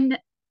 when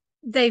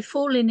they've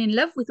fallen in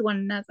love with one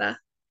another,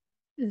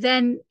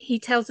 then he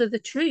tells her the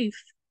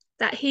truth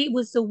that he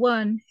was the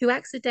one who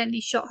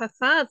accidentally shot her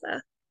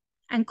father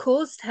and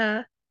caused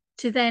her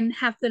to then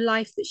have the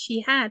life that she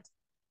had.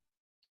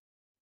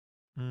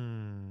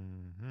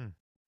 Mm-hmm.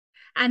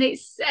 And it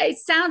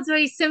sounds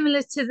very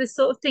similar to the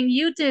sort of thing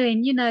you're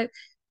doing,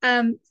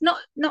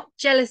 not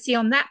jealousy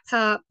on that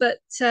part, but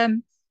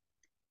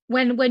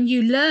when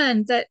you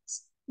learn that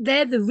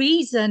they're the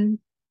reason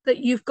that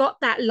you've got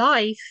that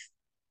life,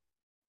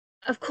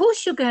 of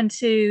course you're going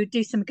to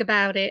do something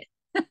about it.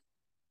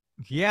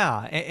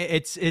 Yeah,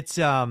 it's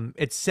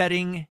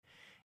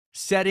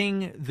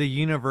setting the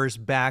universe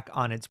back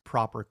on its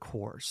proper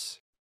course.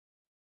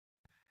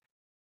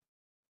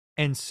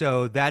 And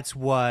so that's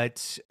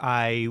what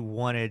I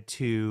wanted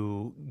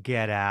to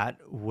get at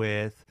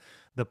with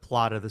the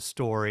plot of the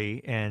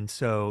story. And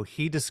so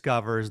he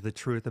discovers the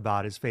truth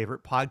about his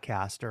favorite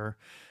podcaster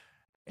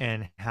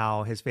and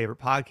how his favorite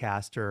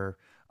podcaster,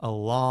 a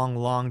long,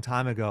 long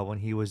time ago, when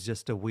he was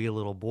just a wee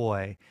little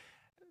boy,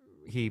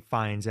 he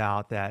finds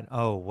out that,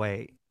 oh,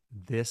 wait,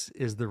 this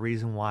is the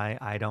reason why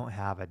I don't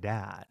have a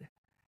dad.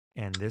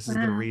 And this is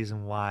the Wow.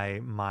 reason why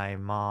my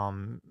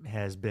mom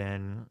has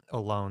been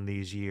alone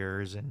these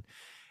years.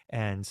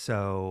 And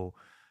so,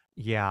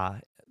 yeah,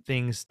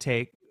 things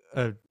take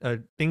a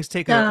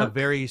Dark.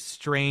 very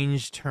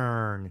strange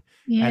turn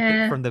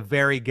Yeah. from the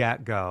very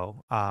get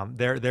go.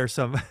 There's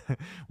some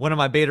one of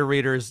my beta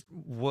readers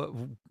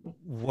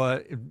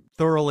what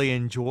thoroughly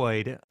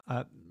enjoyed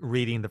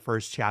reading the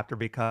first chapter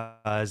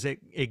because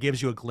it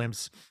gives you a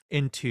glimpse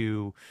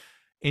into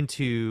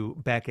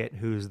Beckett,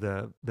 who's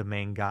the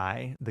main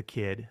guy, the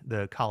kid,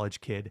 the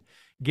college kid,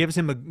 gives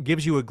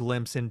you a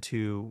glimpse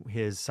into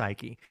his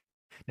psyche.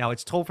 Now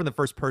it's told from the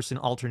first person,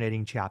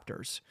 alternating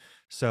chapters.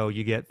 So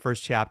you get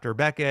first chapter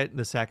Beckett,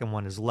 the second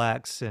one is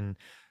Lex, and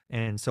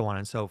so on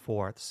and so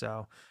forth.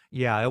 So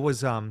yeah, it was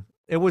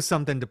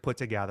something to put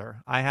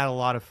together. I had a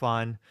lot of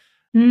fun.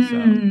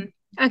 So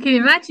I can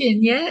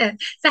imagine. Yeah.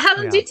 So how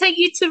long yeah. did it take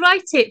you to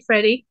write it,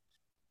 Freddie?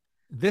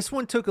 This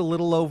one took a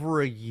little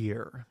over a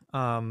year.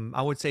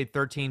 I would say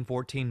 13,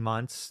 14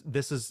 months.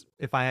 This is,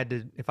 if I had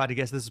to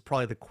guess, this is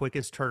probably the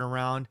quickest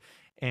turnaround.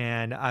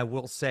 And I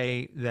will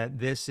say that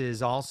this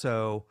is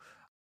also,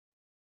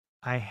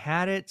 I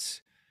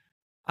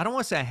don't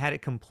want to say I had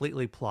it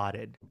completely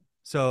plotted.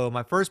 So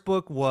my first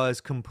book was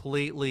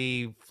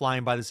completely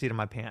flying by the seat of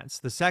my pants.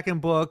 The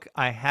second book,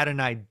 I had an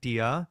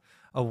idea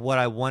of what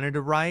I wanted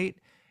to write.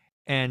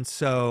 And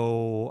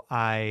so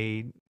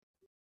I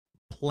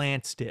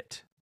planted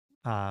it.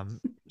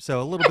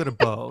 So a little bit of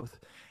both.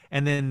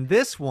 And then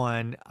this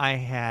one I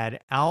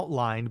had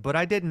outlined, but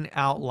I didn't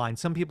outline.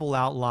 Some people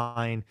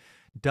outline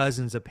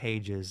dozens of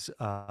pages,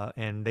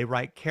 and they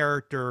write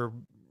character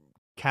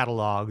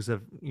catalogs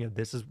of,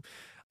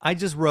 I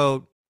just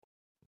wrote,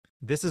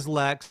 this is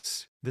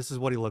Lex, this is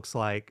what he looks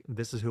like,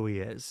 this is who he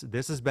is.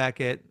 This is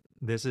Beckett,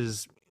 this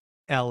is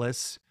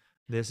Ellis,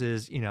 this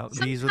is, these are the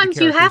Sometimes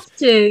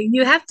characters.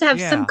 you have to have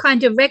some Yeah,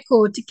 kind of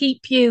record to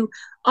keep you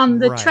on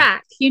the right.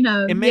 track,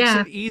 It makes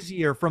Yeah. it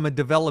easier from a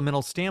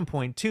developmental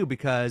standpoint too,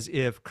 because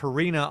if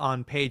Karina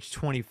on page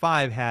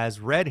 25 has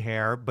red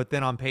hair, but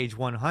then on page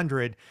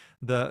 100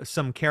 the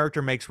some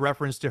character makes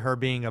reference to her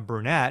being a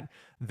brunette,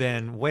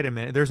 then wait a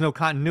minute, there's no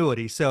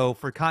continuity. So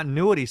for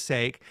continuity's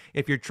sake,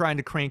 if you're trying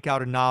to crank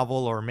out a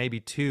novel or maybe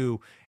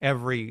two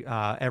every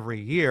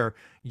year,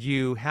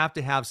 you have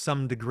to have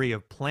some degree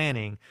of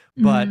planning.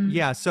 But Mm.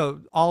 yeah,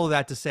 so all of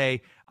that to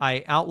say,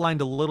 I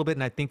outlined a little bit,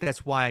 and I think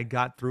that's why I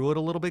got through it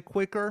a little bit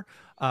quicker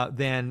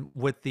than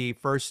with the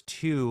first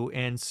two.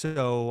 And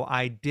so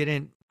I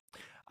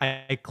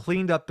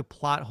cleaned up the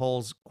plot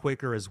holes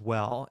quicker as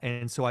well.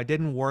 And so I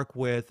didn't work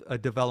with a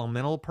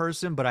developmental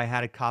person, but I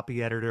had a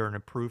copy editor and a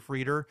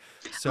proofreader.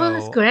 Oh,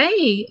 that's So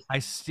great.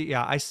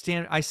 yeah, I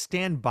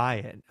stand by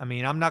it. I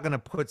mean, I'm not going to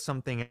put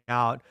something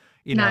out,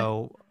 you No,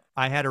 know,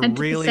 I had a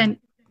really 100%.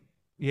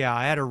 yeah,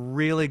 I had a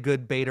really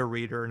good beta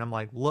reader, and I'm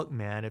like, look,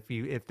 man,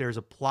 if there's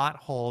a plot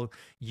hole,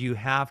 you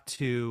have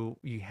to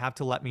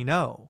let me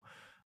know.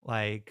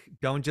 Like,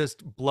 don't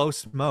just blow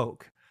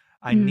smoke.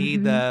 I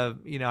need Hmm.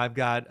 I've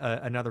got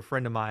another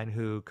friend of mine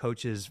who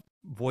coaches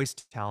voice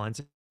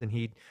talents, and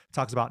he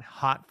talks about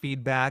hot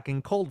feedback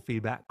and cold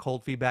feedback.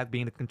 Cold feedback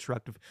being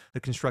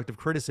the constructive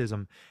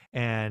criticism.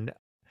 And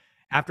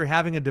after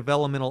having a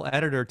developmental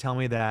editor tell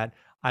me that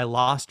I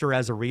lost her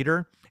as a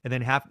reader, and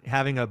then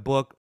having a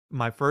book,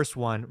 my first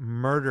one,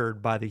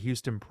 murdered by the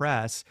Houston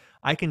Press,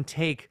 I can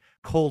take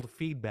cold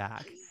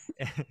feedback.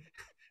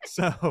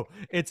 So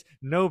it's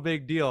no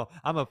big deal.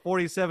 I'm a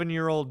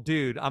 47-year-old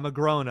dude. I'm a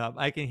grown up.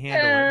 I can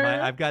handle it.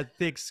 Uh, I've got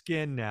thick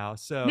skin now.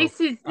 So this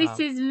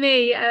is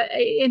me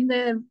in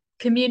the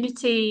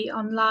community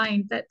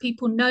online, that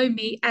people know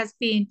me as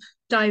being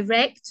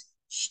direct,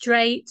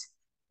 straight.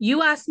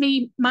 You ask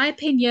me my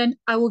opinion,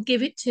 I will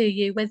give it to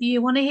you, whether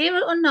you want to hear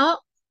it or not.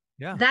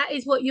 yeah. That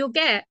is what you'll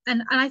get,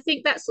 and I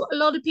think that's what a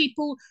lot of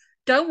people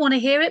don't want to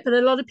hear it, but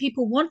a lot of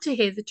people want to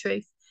hear the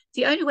truth. It's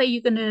the only way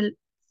you're going to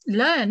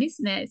learn,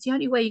 isn't it? It's the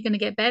only way you're going to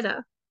get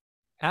better.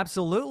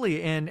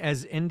 Absolutely. And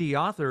as indie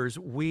authors,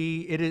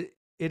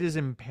 it is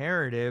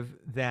imperative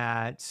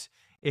that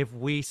if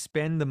we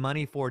spend the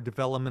money for a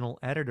developmental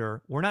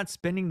editor, we're not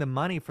spending the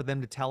money for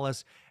them to tell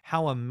us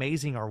how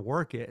amazing our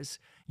work is.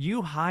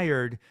 You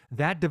hired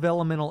that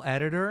developmental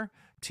editor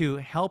to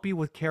help you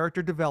with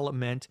character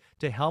development,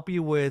 to help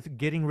you with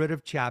getting rid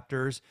of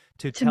chapters,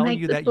 to To tell make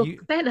you the that book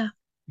better.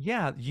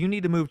 yeah, you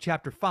need to move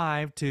chapter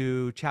 5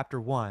 to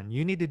chapter 1.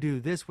 You need to do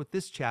this with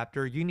this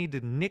chapter. You need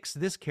to nix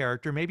this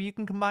character. Maybe you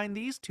can combine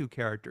these two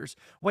characters.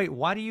 Wait,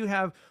 why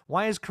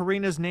is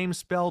Karina's name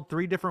spelled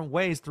three different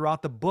ways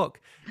throughout the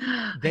book?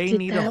 I They did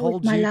need to that with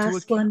hold my you to last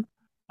account. one.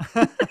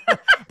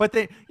 But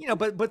they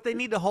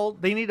need to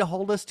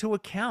hold us to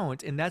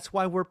account, and that's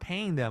why we're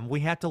paying them.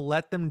 We have to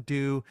let them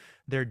do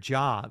their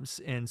jobs.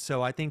 And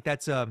so I think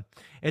it's a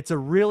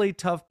really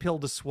tough pill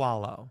to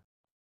swallow.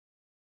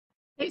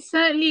 It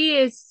certainly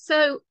is.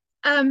 So,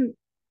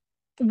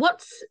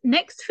 what's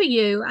next for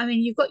you? I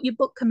mean, you've got your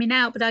book coming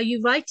out, but are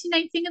you writing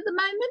anything at the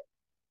moment?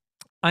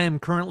 I am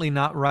currently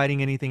not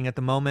writing anything at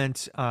the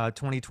moment.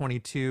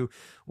 2022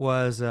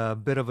 was a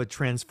bit of a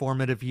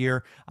transformative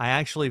year. I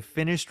actually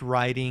finished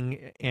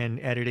writing and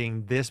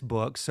editing this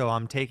book, so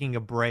I'm taking a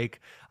break.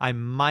 I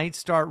might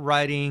start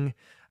writing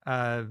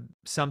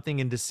something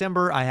in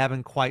December. I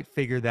haven't quite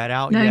figured that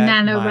out No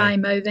yet.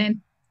 NaNoWriMo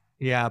then.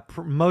 Yeah,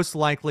 most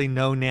likely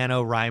no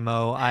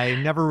NaNoWriMo. I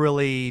never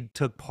really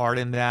took part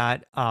in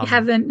that. You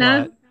haven't,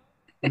 no? But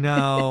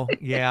no,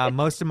 yeah,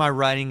 most of my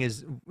writing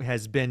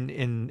has been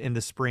in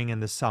the spring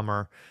and the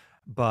summer,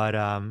 but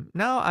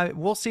no, I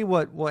we'll see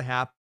what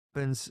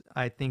happens.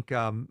 I think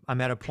I'm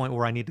at a point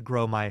where I need to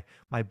grow my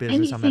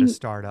business. I'm at a Anything,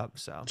 startup,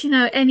 so do you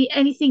know,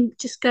 anything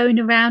just going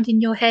around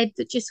in your head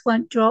that just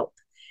won't drop?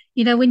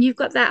 You know, when you've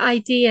got that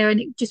idea and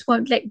it just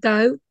won't let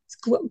go, it's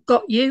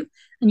got you,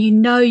 and you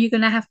know you're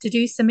going to have to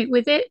do something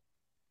with it.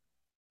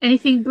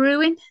 Anything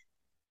brewing?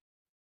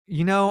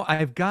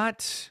 I've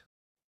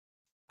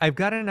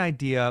got an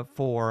idea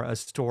for a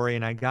story,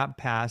 and I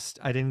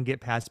didn't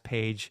get past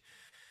page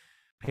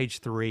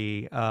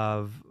 3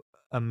 of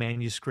a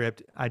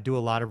manuscript. I do a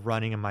lot of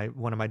running, and my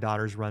one of my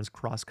daughters runs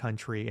cross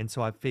country, and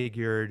so I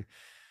figured,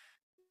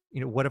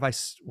 what if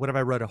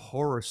I wrote a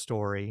horror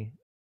story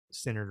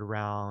centered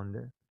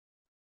around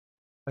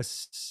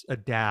a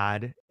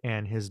dad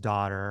and his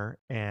daughter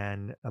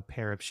and a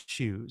pair of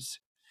shoes,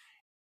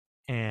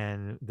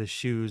 and the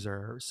shoes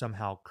are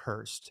somehow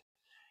cursed.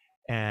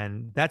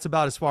 And that's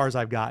about as far as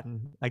I've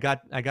gotten. I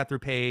got through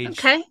page,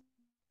 Okay,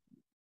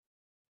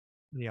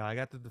 I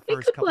got through the it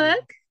first could couple,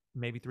 work.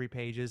 maybe 3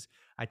 pages.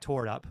 I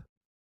tore it up.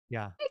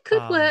 Yeah. It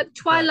could work. But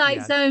Twilight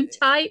yeah, Zone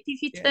type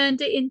if you yeah,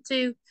 turned it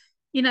into,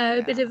 you know,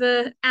 a bit yeah. of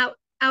a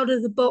out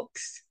of the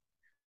box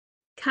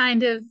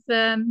kind of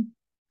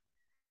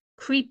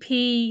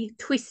creepy,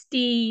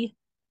 twisty,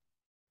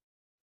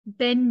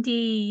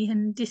 bendy,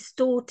 and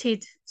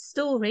distorted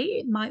story,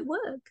 it might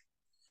work.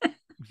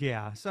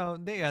 Yeah. So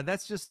yeah,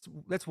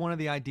 that's one of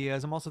the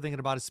ideas. I'm also thinking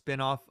about a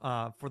spinoff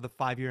for the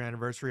 5-year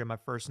anniversary of my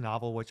first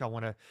novel, which I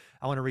want to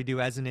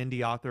redo as an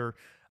indie author.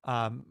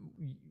 Um,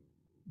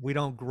 we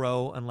don't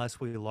grow unless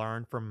we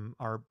learn from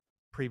our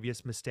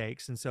previous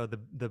mistakes, and so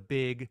the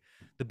big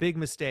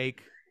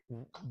mistake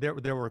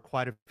there were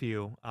quite a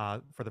few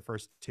for the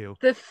first two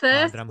The that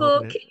first I'm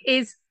hoping book to.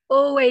 is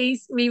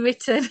always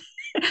rewritten,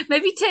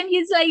 maybe 10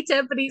 years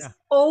later, but it's Yeah,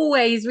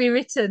 always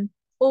rewritten,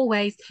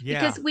 always, yeah,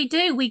 because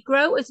we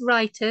grow as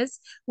writers,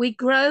 we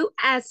grow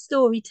as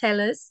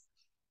storytellers,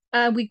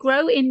 we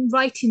grow in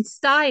writing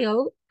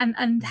style and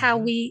hmm how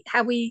we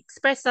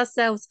express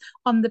ourselves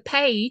on the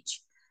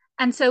page.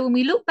 And so when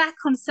we look back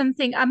on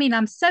something, I mean,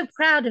 I'm so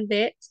proud of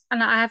it,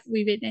 and I have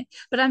rewritten it,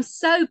 but I'm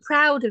so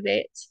proud of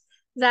it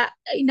that,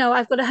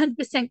 I've got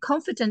 100%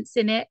 confidence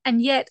in it.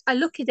 And yet I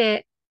look at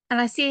it and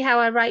I see how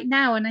I write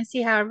now and I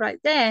see how I write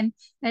then,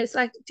 and it's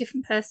like a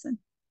different person.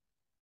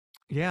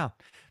 yeah.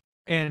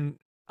 And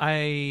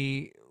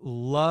I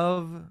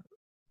love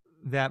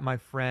that my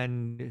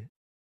friend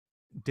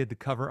did the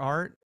cover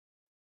art,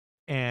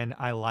 and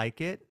I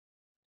like it.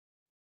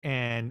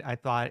 And I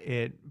thought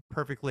it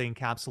perfectly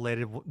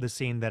encapsulated the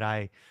scene that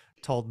I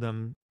told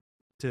them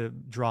to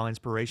draw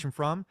inspiration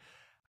from.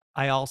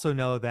 I also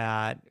know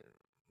that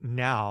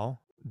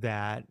now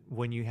that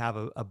when you have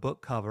a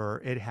book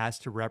cover, it has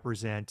to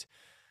represent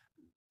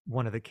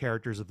one of the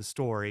characters of the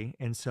story.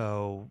 And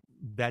so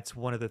that's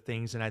one of the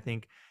things. And I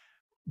think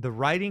the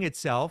writing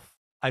itself,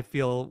 I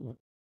feel,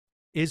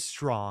 is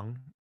strong,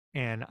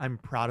 and I'm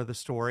proud of the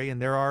story.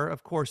 And there are,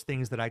 of course,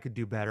 things that I could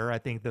do better. I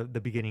think the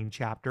beginning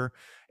chapter,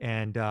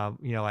 and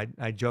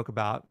I joke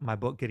about my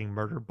book getting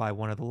murdered by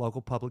one of the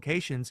local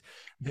publications.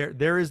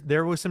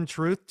 There was some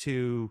truth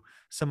to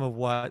some of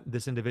what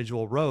this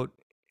individual wrote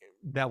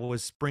that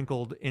was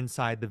sprinkled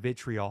inside the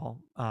vitriol.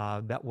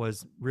 That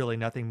was really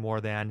nothing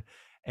more than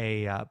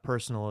a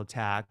personal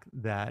attack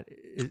that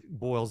it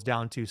boils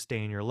down to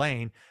stay in your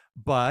lane.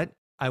 But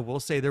I will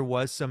say there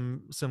was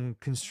some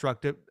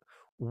constructive,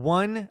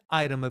 one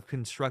item of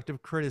constructive One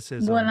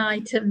criticism,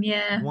 item,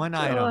 yeah. one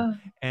item. Oh,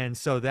 And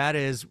so that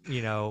is,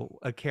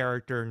 a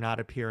character not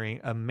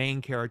appearing, a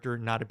main character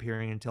not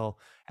appearing until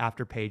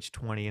after page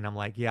 20. And I'm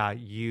like, yeah,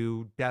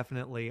 you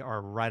definitely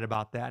are right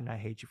about that. And I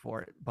hate you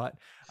for it. But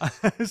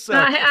so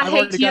I I've hate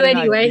already you got an anyway,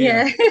 idea.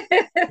 yeah.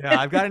 Yeah,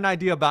 I've got an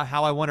idea about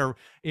how I want to,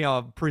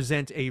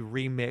 present a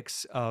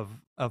remix of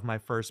my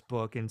first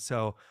book, and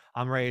so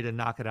I'm ready to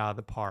knock it out of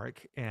the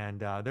park. And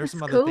there's That's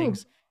some other cool.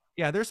 things.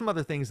 Yeah, there's some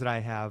other things that I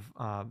have,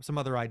 some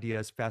other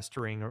ideas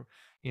festering, or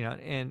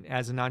and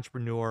as an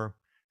entrepreneur,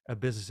 a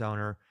business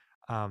owner,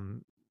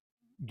 um,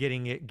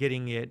 getting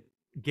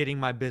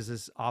my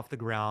business off the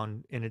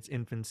ground in its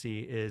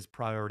infancy is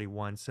priority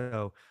one.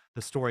 So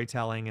the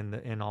storytelling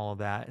and all of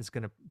that is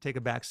going to take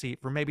a back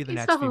seat for maybe the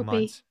It's a next few hobby.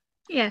 months.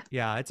 Yeah.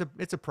 Yeah,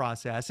 it's a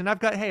process. And I've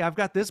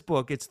got this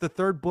book. It's the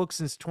third book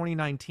since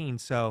 2019.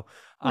 So,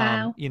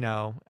 Wow.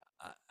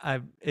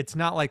 it's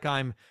not like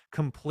I'm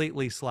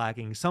completely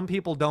slacking. Some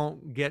people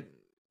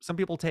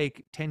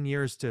take 10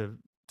 years to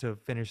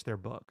finish their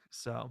book.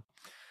 So,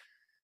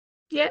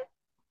 Yeah,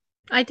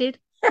 I did.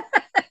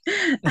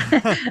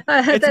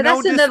 it's no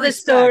That's another disrespect.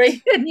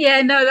 story.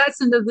 Yeah, no,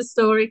 that's another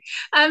story.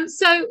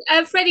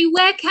 Freddie,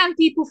 where can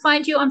people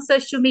find you on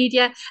social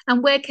media,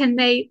 and where can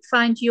they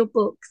find your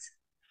books?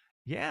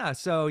 Yeah,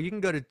 so you can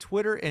go to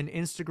Twitter and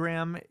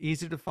Instagram,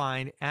 easy to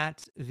find,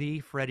 at the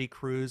Freddie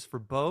Cruz for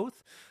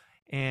both.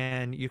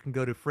 And you can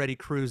go to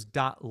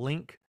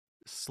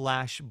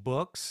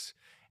freddiecruz.link/books.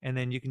 And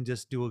then you can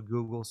just do a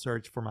Google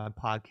search for my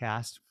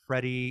podcast,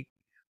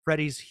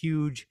 Freddie's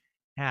Huge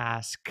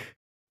Ask,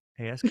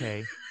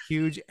 ASK,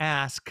 Huge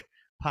Ask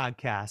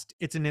podcast.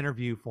 It's an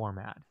interview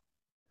format.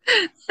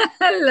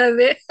 I love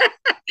it.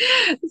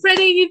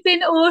 Freddie, you've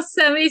been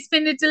awesome. It's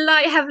been a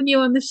delight having you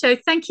on the show.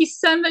 Thank you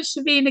so much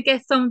for being a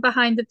guest on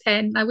Behind the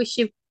Pen. I wish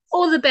you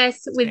all the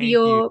best with Thank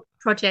you. your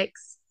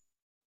projects.